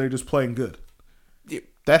game where they're just playing good. Yeah.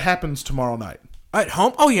 That happens tomorrow night. At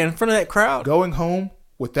home? Oh yeah, in front of that crowd. Going home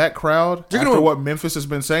with that crowd after what Memphis has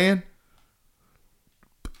been saying,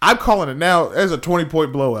 I'm calling it now as a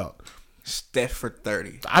 20-point blowout. Steph for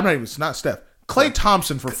 30. It's not Steph. Klay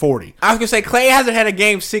Thompson for 40. I was gonna say Klay hasn't had a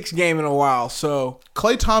game 6 game in a while, so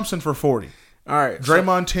Klay Thompson for 40. All right,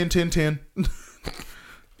 Draymond 10-10-10.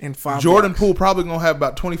 And 5. Jordan Poole probably gonna have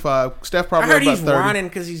about 25. Steph probably I heard about 30. he's whining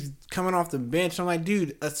because he's coming off the bench. I'm like,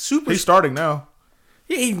 dude, He's starting now.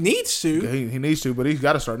 Yeah, he needs to. He needs to, but he's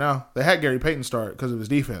got to start now. They had Gary Payton start because of his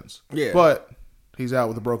defense. Yeah, but he's out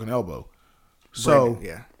with a broken elbow. So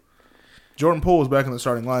yeah, Jordan Poole is back in the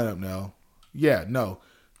starting lineup now. Yeah, no.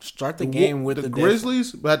 Start the game with the the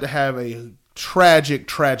Grizzlies about to have a tragic,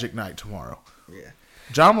 tragic night tomorrow. Yeah.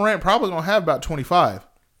 John Morant probably going to have about 25.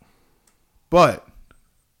 But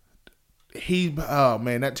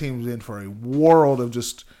that team's in for a world of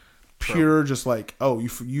just pure, just like, oh,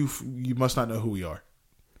 you must not know who we are.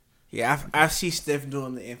 Yeah, I see Steph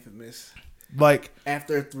doing the infamous, like,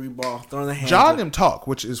 after a 3-ball, throwing the hands John up. him talk,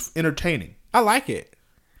 which is entertaining. I like it.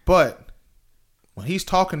 But when he's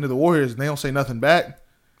talking to the Warriors and they don't say nothing back,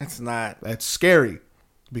 It's not. that's scary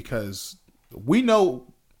because we know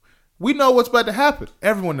what's about to happen.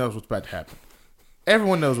 Everyone knows what's about to happen.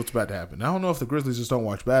 Everyone knows what's about to happen. I don't know if the Grizzlies just don't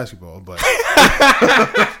watch basketball, but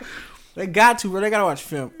They got to, bro. They got to watch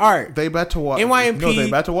film. All right. they about to watch. NYMP. You know what they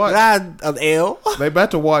about to watch. An L. They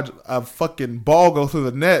about to watch a fucking ball go through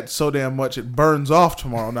the net so damn much it burns off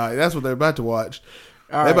tomorrow night. That's what they're about to watch.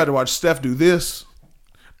 All They're right. about to watch Steph do this,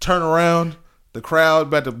 turn around, the crowd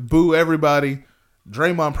about to boo everybody.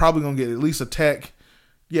 Draymond probably gonna get at least a tech.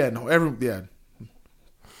 Yeah.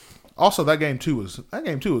 Also, that game too was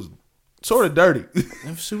sort of dirty.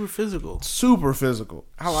 They're super physical. Super physical.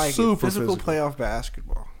 I like super it. Physical playoff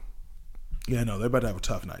basketball. Yeah, no, they're about to have a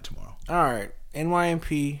tough night tomorrow. All right.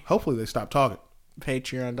 NYMP, Hopefully they stop talking.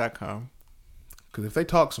 patreon.com. Because if they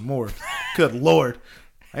talk some more, good Lord,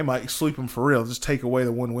 they might sweep them for real. Just take away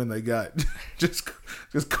the one win they got. just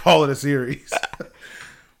call it a series.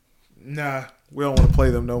 Nah, we don't want to play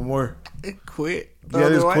them no more. Quit. Yeah,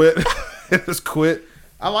 just quit. Just quit.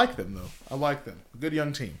 I like them, though. I like them. Good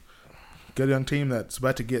young team. Good young team that's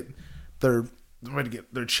about to get their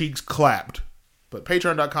cheeks clapped. But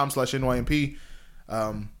patreon.com/NYMP.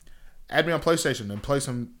 Add me on PlayStation and play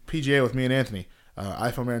some PGA with me and Anthony.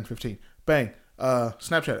 iPhone Aaron 15. Bang.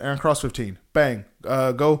 Snapchat Aaron Cross 15. Bang.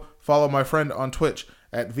 Go follow my friend on Twitch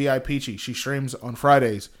at VIPeachy. She streams on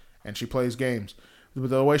Fridays and she plays games.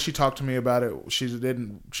 The way she talked to me about it, she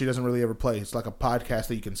doesn't really ever play. It's like a podcast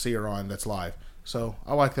that you can see her on that's live. So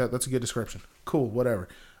I like that. That's a good description. Cool. Whatever.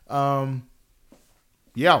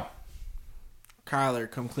 Yeah,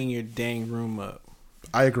 Kyler, come clean your dang room up.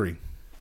 I agree.